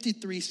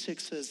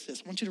 53:6 says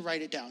this. I want you to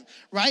write it down.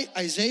 Right?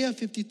 Isaiah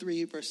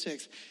 53 verse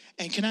 6.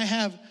 And can I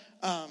have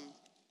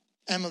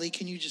Emily,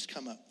 can you just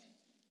come up?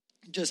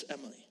 Just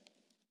Emily.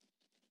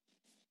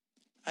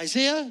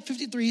 Isaiah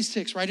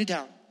 53:6, write it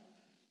down.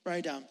 Write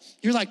it down.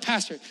 You're like,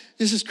 Pastor,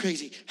 this is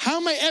crazy. How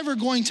am I ever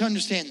going to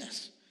understand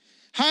this?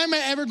 How am I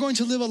ever going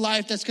to live a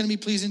life that's going to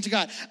be pleasing to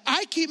God?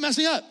 I keep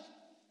messing up.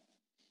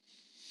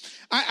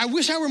 I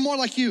wish I were more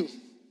like you.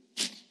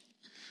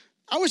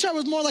 I wish I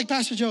was more like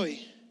Pastor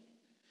Joey.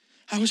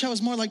 I wish I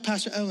was more like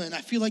Pastor Ellen. I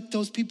feel like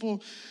those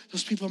people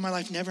in my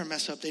life never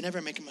mess up. They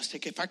never make a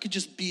mistake. If I could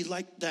just be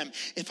like them,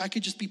 if I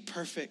could just be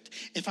perfect,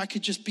 if I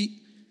could just be,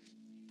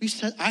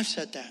 I've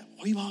said that.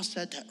 We've all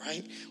said that,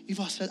 right? We've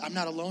all said, I'm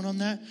not alone on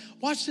that.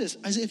 Watch this,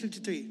 Isaiah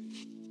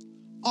 53.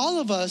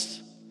 All of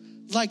us,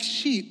 like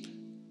sheep,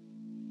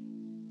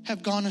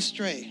 have gone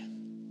astray.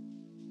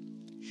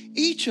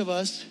 Each of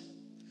us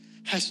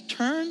has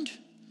turned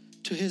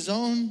to his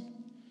own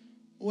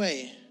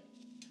way.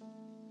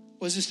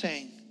 What is it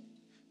saying?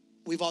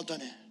 We've all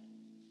done it.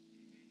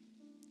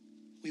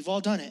 We've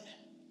all done it.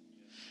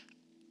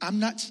 I'm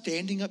not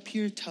standing up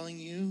here telling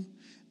you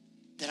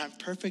that I'm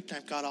perfect and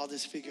I've got all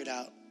this figured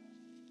out.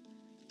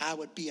 I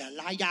would be a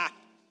liar.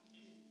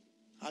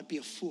 I'd be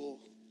a fool.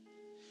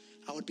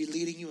 I would be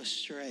leading you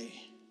astray.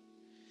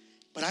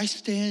 But I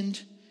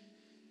stand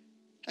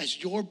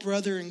as your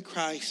brother in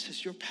Christ,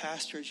 as your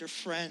pastor, as your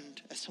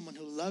friend, as someone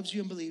who loves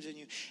you and believes in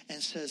you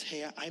and says,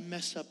 hey, I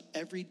mess up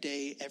every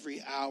day,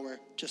 every hour,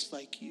 just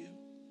like you.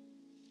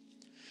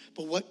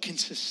 But what can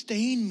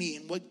sustain me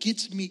and what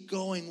gets me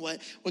going, what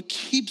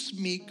keeps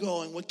me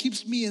going, what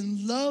keeps me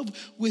in love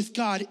with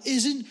God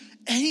isn't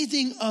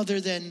anything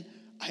other than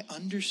I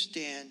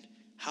understand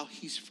how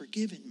he's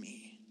forgiven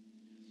me.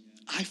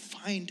 I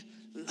find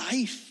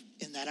life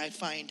in that. I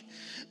find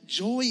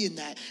joy in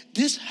that.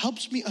 This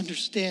helps me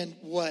understand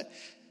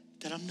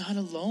that I'm not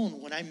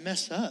alone when I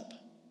mess up.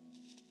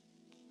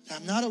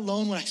 I'm not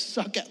alone when I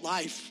suck at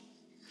life.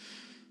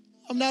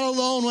 I'm not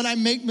alone when I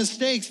make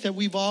mistakes, that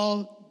we've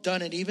all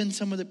done it. Even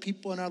some of the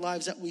people in our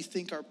lives that we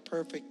think are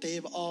perfect, they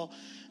have all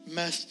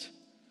messed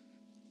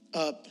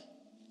up.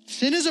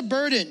 Sin is a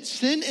burden.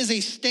 Sin is a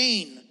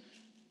stain.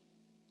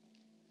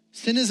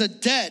 Sin is a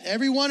debt.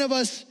 Every one of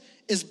us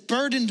is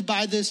burdened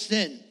by this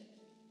sin.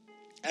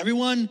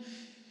 Everyone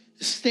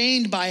is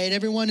stained by it.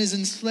 Everyone is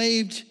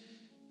enslaved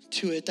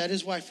to it. That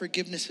is why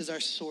forgiveness is our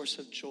source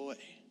of joy.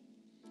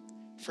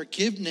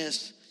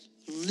 Forgiveness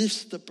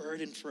lifts the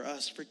burden for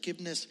us.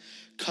 Forgiveness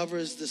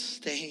covers the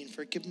stain.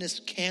 Forgiveness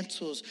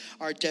cancels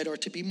our debt, or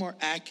to be more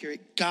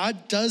accurate,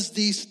 God does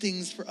these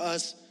things for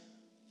us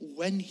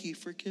when he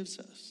forgives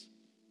us.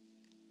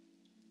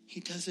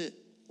 He does it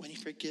when he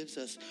forgives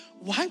us.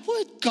 Why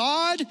would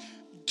God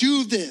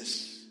do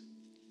this?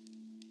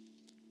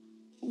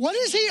 What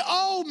does he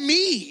owe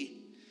me?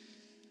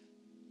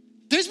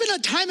 There's been a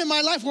time in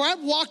my life where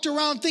I've walked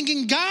around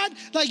thinking, God,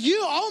 like you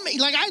owe me.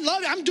 Like I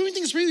love it. I'm doing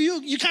things for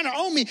you. You kind of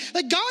owe me.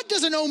 Like God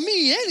doesn't owe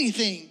me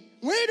anything.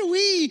 Where do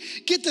we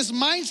get this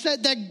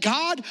mindset that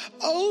God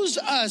owes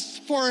us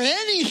for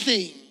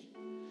anything?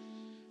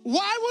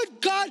 Why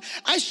would God?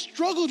 I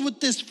struggled with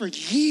this for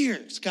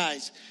years,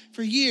 guys,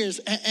 for years.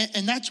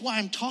 And that's why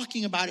I'm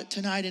talking about it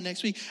tonight and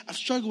next week. I've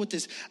struggled with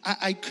this.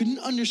 I couldn't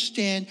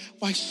understand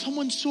why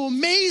someone so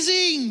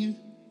amazing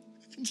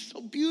and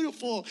so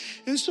beautiful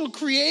and so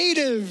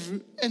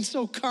creative and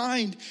so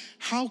kind,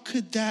 how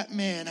could that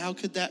man, how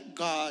could that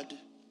God,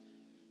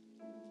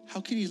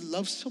 how could he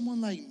love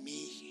someone like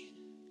me?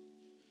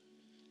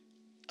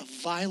 A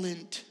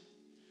violent,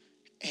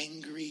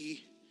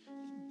 angry,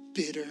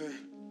 bitter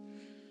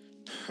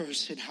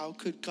person. How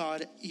could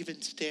God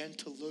even stand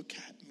to look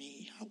at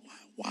me?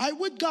 Why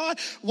would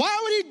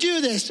he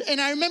do this?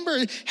 And I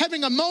remember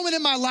having a moment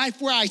in my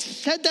life where I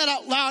said that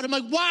out loud. I'm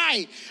like,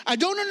 why? I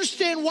don't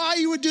understand why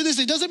you would do this.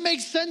 It doesn't make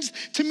sense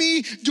to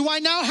me. Do I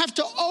now have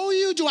to owe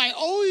you? Do I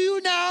owe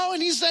you now?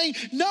 And he's saying,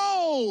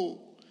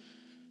 no.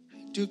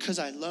 Do it because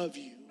I love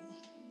you.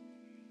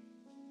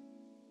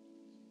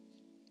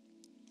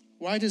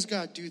 Why does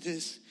God do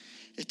this?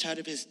 It's out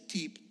of his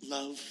deep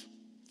love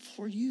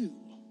for you.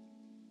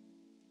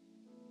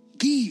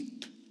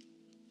 Deep.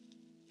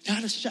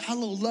 Not a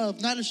shallow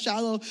love, not a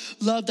shallow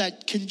love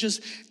that can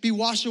just be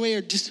washed away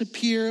or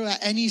disappear at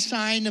any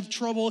sign of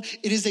trouble.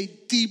 It is a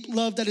deep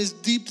love that is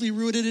deeply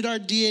rooted in our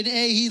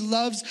DNA. He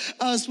loves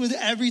us with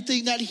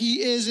everything that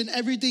he is, and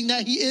everything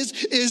that he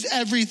is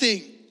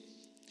everything.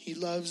 He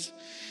loves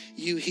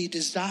you. He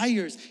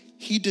desires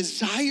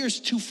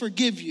to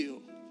forgive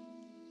you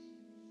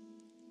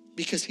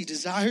because he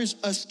desires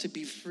us to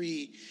be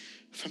free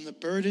from the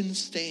burden,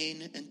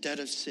 stain, and debt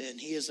of sin.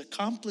 He has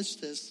accomplished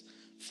this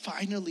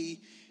finally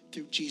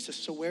through Jesus.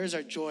 So where is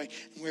our joy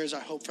and where is our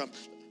hope from?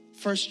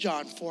 1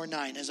 John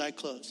 4:9 as I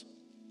close.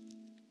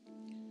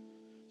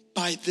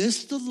 By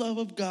this the love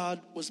of God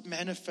was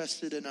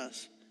manifested in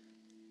us,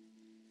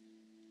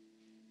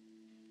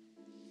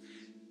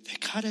 that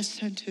God has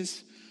sent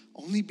his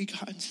only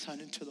begotten Son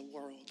into the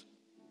world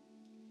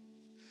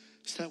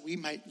so that we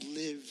might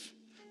live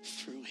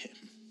through him.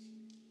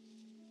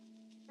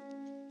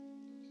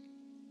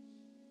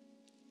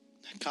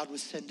 That God would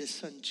send his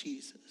Son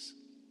Jesus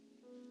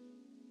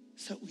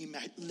so that we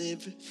might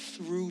live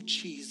through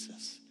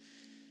Jesus,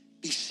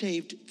 be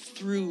saved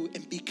through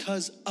and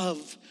because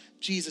of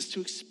Jesus,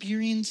 to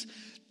experience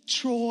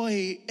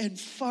joy and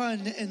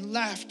fun and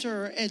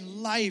laughter and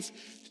life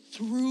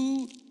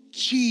through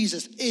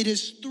Jesus. It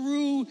is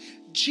through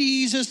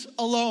Jesus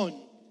alone,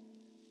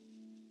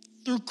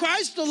 through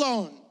Christ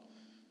alone,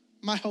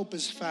 my hope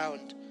is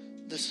found,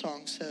 the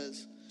song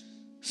says.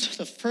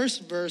 So the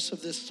first verse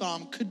of this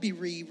psalm could be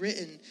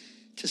rewritten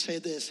to say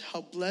this: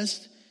 how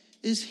blessed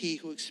is he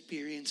who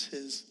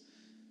experiences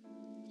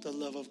the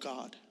love of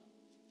God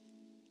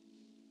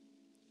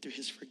through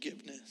his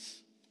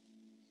forgiveness.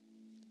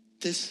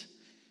 I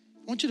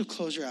want you to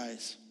close your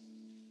eyes.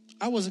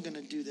 I wasn't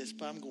going to do this,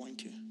 but I'm going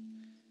to.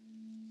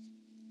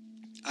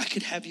 I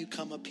could have you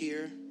come up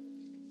here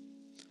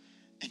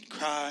and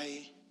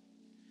cry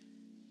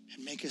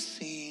and make a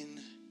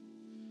scene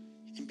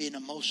and be an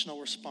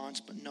emotional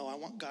response, but no, I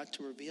want God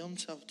to reveal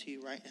himself to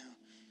you right now.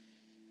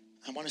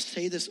 I want to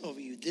say this over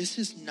you. This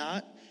is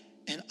not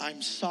an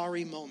I'm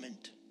sorry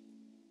moment,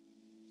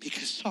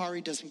 because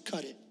sorry doesn't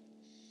cut it.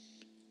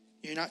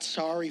 You're not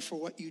sorry for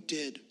what you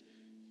did.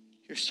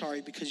 You're sorry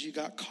because you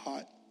got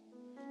caught.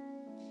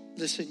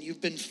 Listen,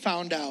 you've been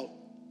found out.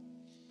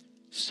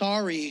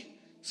 Sorry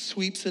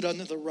sweeps it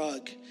under the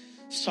rug.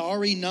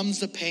 Sorry numbs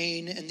the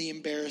pain and the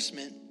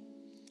embarrassment.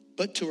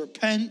 But to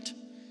repent,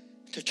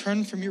 to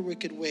turn from your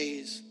wicked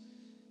ways,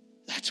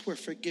 that's where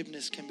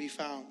forgiveness can be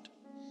found.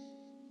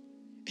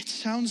 It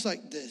sounds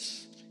like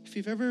this. If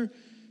you've ever,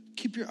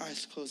 keep your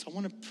eyes closed. I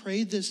want to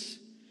pray this.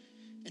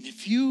 And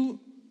if you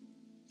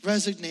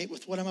resonate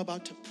with what I'm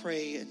about to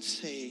pray and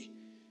say,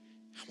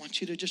 I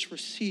want you to just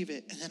receive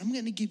it. And then I'm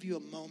going to give you a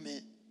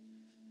moment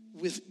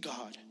with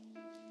God.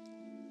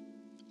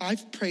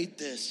 I've prayed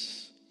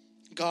this.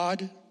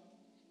 God,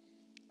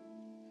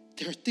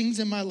 there are things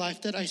in my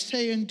life that I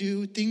say and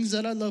do, things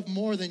that I love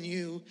more than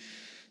you,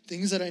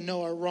 things that I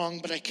know are wrong,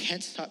 but I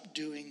can't stop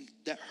doing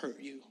that hurt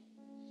you.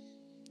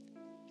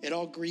 It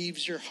all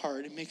grieves your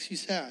heart. It makes you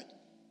sad.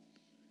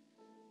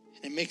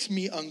 And it makes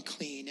me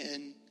unclean.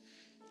 And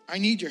I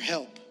need your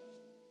help.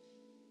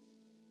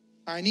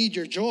 I need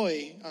your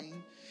joy.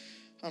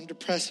 I'm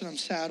depressed and I'm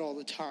sad all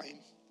the time.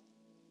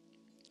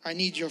 I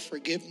need your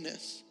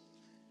forgiveness.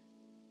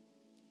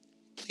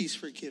 Please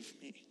forgive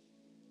me.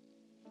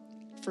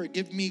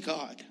 Forgive me,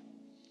 God.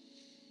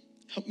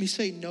 Help me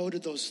say no to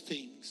those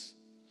things.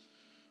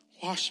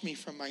 Wash me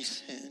from my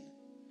sin.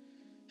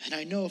 And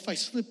I know if I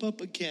slip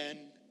up again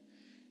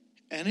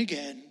and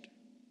again,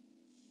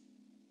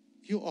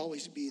 you'll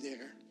always be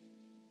there.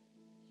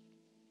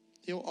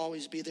 You'll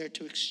always be there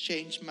to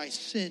exchange my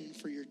sin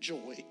for your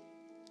joy.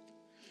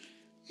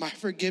 My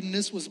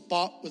forgiveness was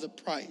bought with a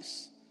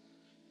price.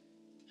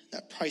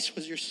 That price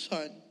was your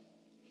son.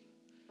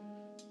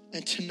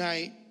 And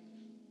tonight,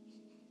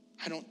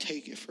 I don't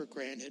take it for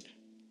granted.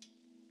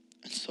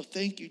 And so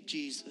thank you,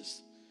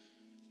 Jesus,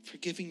 for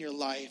giving your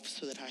life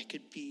so that I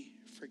could be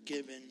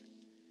forgiven.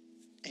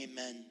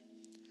 Amen.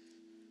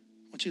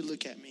 I want you to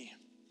look at me.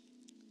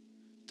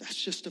 That's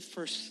just the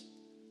first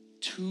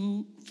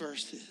 2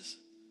 verses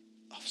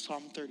of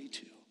Psalm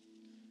 32.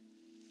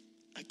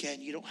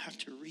 Again, you don't have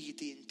to read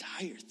the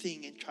entire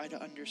thing and try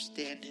to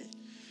understand it.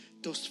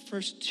 Those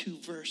first 2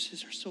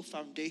 verses are so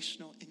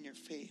foundational in your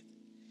faith.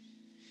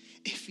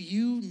 If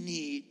you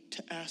need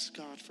to ask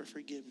God for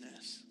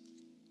forgiveness,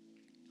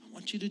 I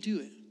want you to do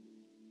it.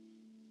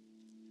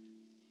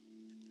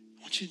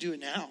 I want you to do it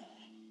now.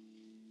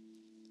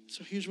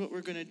 So here's what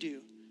we're going to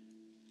do.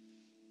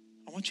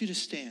 I want you to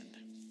stand.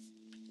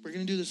 We're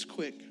going to do this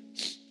quick.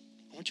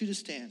 I want you to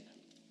stand.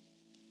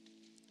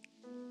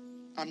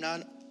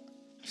 I've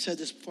said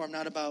this before, I'm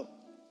not about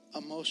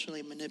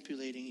emotionally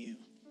manipulating you.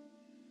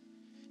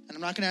 And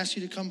I'm not going to ask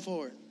you to come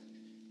forward.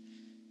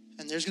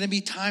 And there's going to be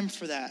time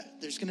for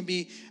that. There's going to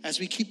be, as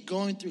we keep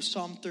going through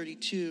Psalm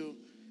 32,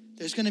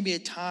 there's going to be a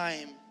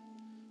time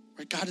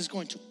where God is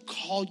going to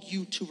call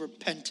you to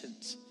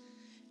repentance.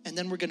 And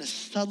then we're going to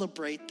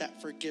celebrate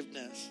that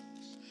forgiveness.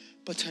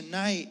 But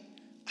tonight,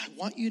 I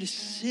want you to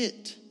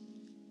sit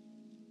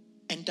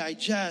and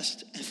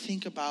digest and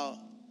think about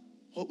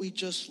what we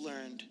just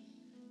learned.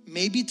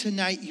 Maybe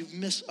tonight you've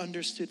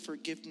misunderstood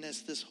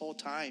forgiveness this whole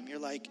time. You're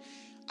like,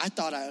 I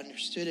thought I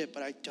understood it,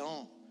 but I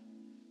don't.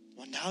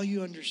 Well, now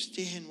you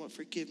understand what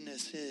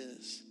forgiveness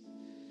is.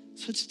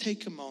 So let's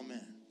take a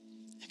moment.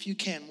 If you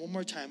can, one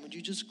more time, would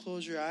you just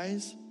close your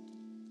eyes?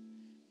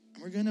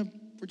 And we're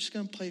just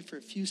gonna play for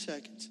a few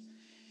seconds.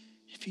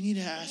 If you need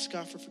to ask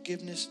God for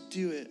forgiveness,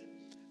 do it.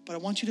 But I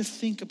want you to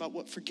think about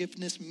what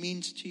forgiveness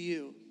means to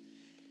you,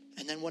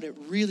 and then what it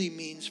really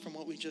means from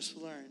what we just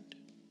learned.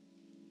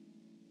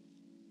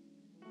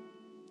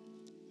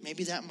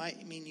 Maybe that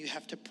might mean you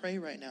have to pray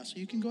right now, so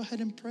you can go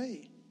ahead and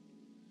pray.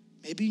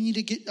 Maybe you need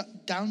to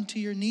get down to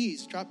your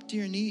knees, drop to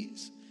your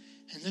knees,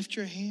 and lift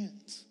your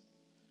hands.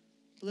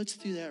 But let's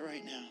do that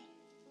right now.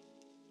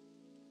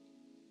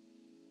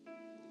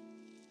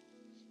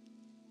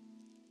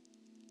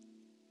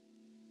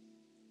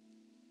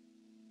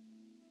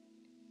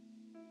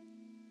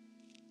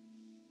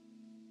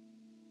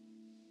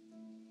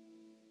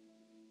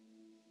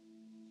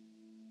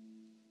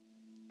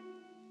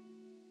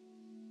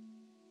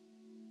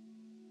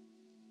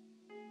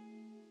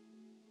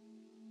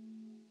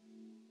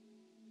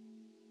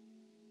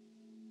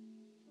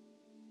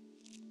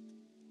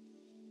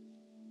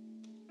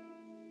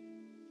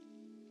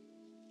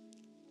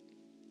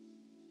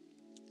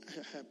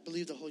 I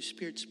believe the Holy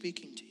Spirit's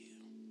speaking to you.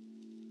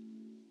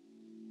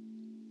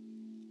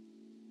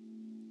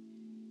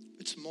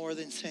 It's more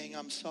than saying,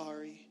 I'm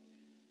sorry.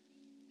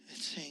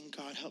 It's saying,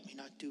 God, help me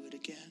not do it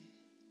again.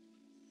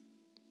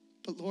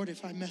 But Lord,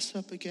 if I mess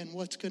up again,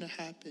 what's going to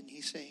happen?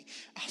 He's saying,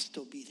 I'll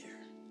still be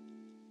there.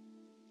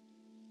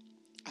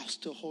 I'll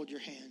still hold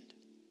your hand.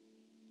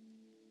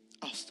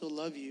 I'll still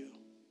love you.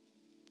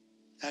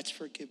 That's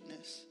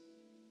forgiveness.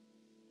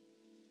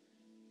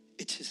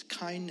 It's his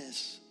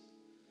kindness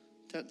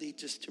that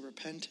leads us to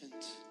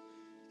repentance.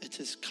 It's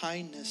his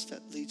kindness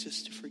that leads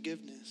us to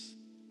forgiveness.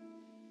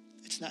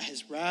 It's not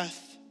his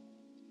wrath,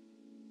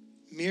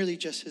 merely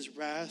just his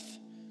wrath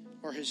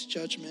or his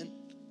judgment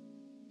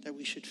that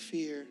we should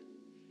fear.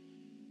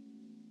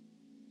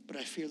 But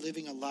I fear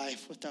living a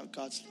life without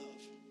God's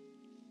love.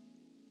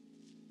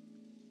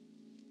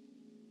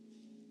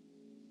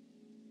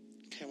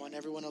 Okay, I want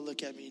everyone to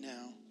look at me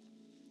now.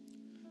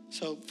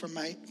 So from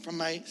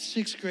my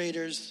sixth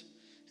graders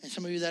and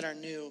some of you that are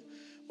new,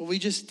 what we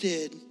just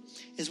did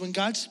is when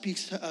God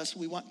speaks to us,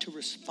 we want to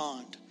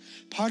respond.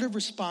 Part of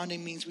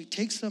responding means we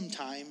take some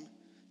time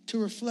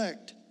to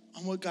reflect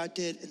on what God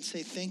did and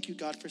say, thank you,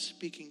 God, for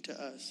speaking to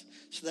us.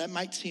 So that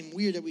might seem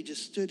weird that we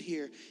just stood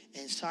here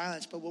in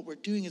silence, but what we're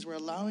doing is we're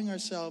allowing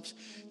ourselves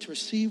to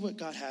receive what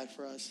God had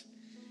for us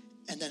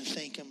and then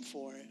thank him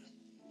for it.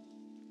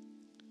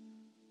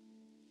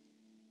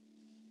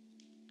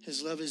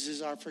 His love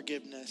is our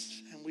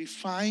forgiveness, and we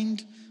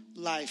find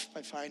life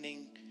by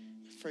finding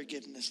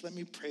forgiveness. Let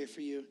me pray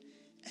for you,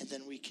 and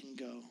then we can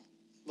go.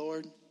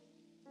 Lord,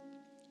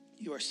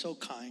 you are so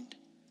kind,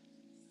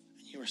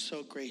 and you are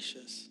so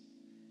gracious,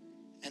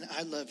 and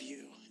I love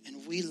you,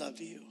 and we love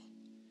you,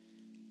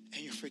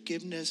 and your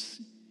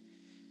forgiveness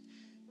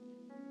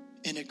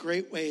in a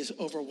great way is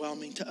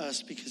overwhelming to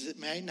us because it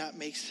might not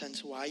make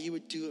sense why you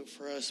would do it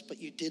for us,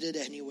 but you did it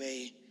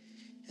anyway.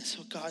 And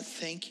so, God,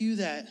 thank you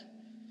that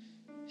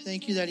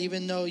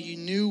even though you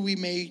knew we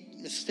made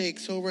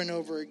mistakes over and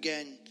over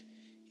again,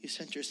 you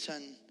sent your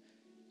son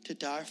to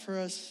die for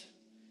us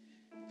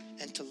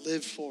and to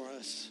live for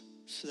us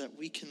so that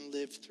we can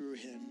live through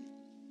him.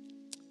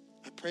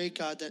 I pray,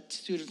 God, that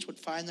students would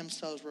find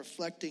themselves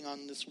reflecting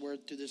on this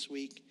word through this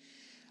week,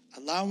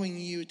 allowing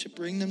you to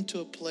bring them to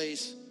a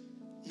place,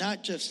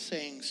 not just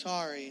saying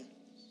sorry,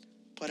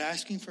 but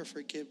asking for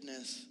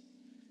forgiveness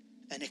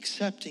and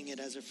accepting it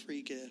as a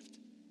free gift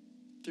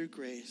through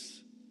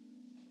grace.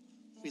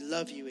 We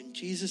love you in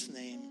Jesus'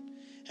 name.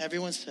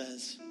 Everyone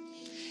says,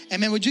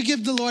 amen. Would you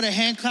give the Lord a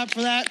hand clap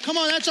for that? Come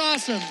on, that's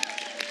awesome.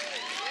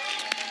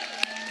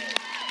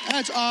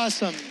 That's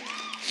awesome.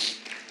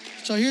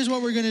 So here's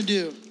what we're going to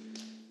do.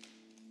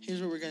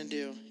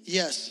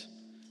 Yes,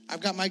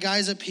 I've got my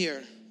guys up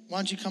here. Why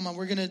don't you come on?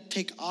 We're going to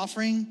take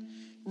offering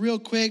real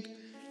quick.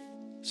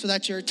 So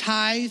that's your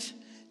tithe.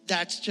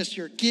 That's just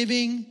your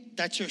giving.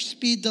 That's your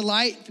Speed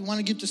Delight. If you want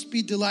to give to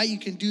Speed Delight, you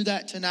can do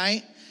that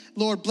tonight.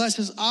 Lord, bless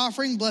his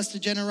offering. Bless the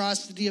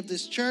generosity of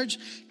this church.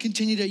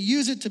 Continue to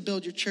use it to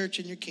build your church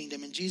and your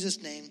kingdom. In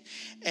Jesus' name,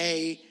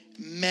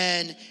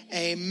 amen.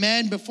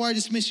 Amen. Before I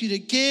dismiss you to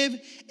give,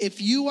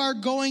 if you are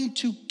going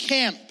to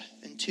camp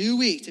in 2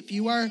 weeks, I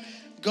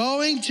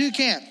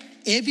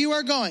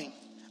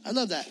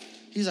love that.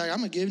 He's like, I'm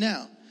going to give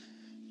now.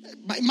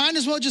 Might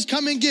as well just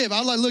come and give.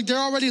 I'm like, look, they're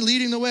already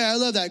leading the way. I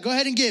love that. Go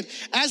ahead and give.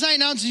 As I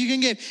announced, you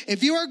can give.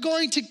 If you are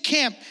going to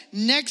camp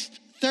next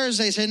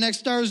Thursday, say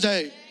next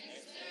Thursday.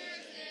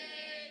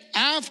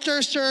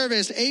 After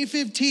service,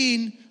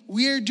 8:15,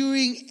 we are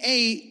doing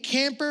a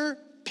camper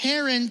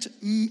parent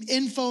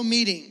info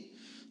meeting.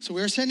 So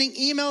we're sending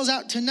emails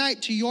out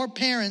tonight to your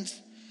parents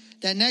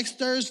that next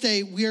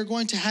Thursday we are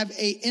going to have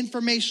a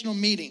informational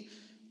meeting.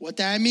 What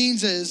that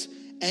means is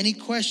any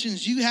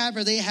questions you have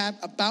or they have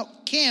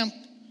about camp,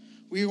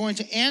 we are going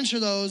to answer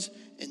those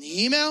in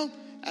the email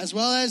as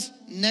well as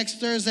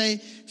next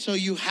Thursday. So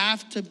you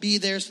have to be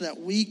there so that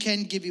we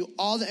can give you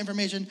all the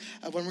information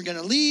of when we're going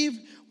to leave,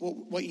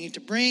 what you need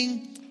to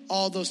bring,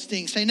 all those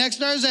things. Say next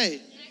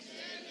Thursday.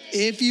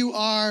 If you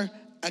are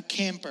a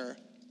camper.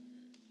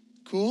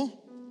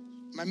 Cool?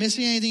 Am I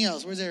missing anything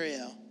else? Where's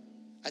Ariel?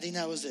 I think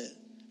that was it.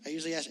 I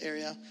usually ask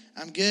Ariel.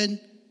 I'm good?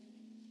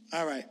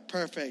 All right,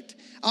 perfect.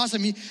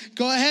 Awesome.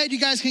 Go ahead, you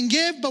guys can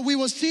give, but we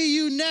will see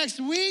you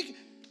next week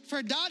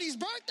for Dottie's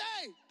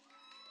birthday.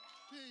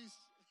 Peace.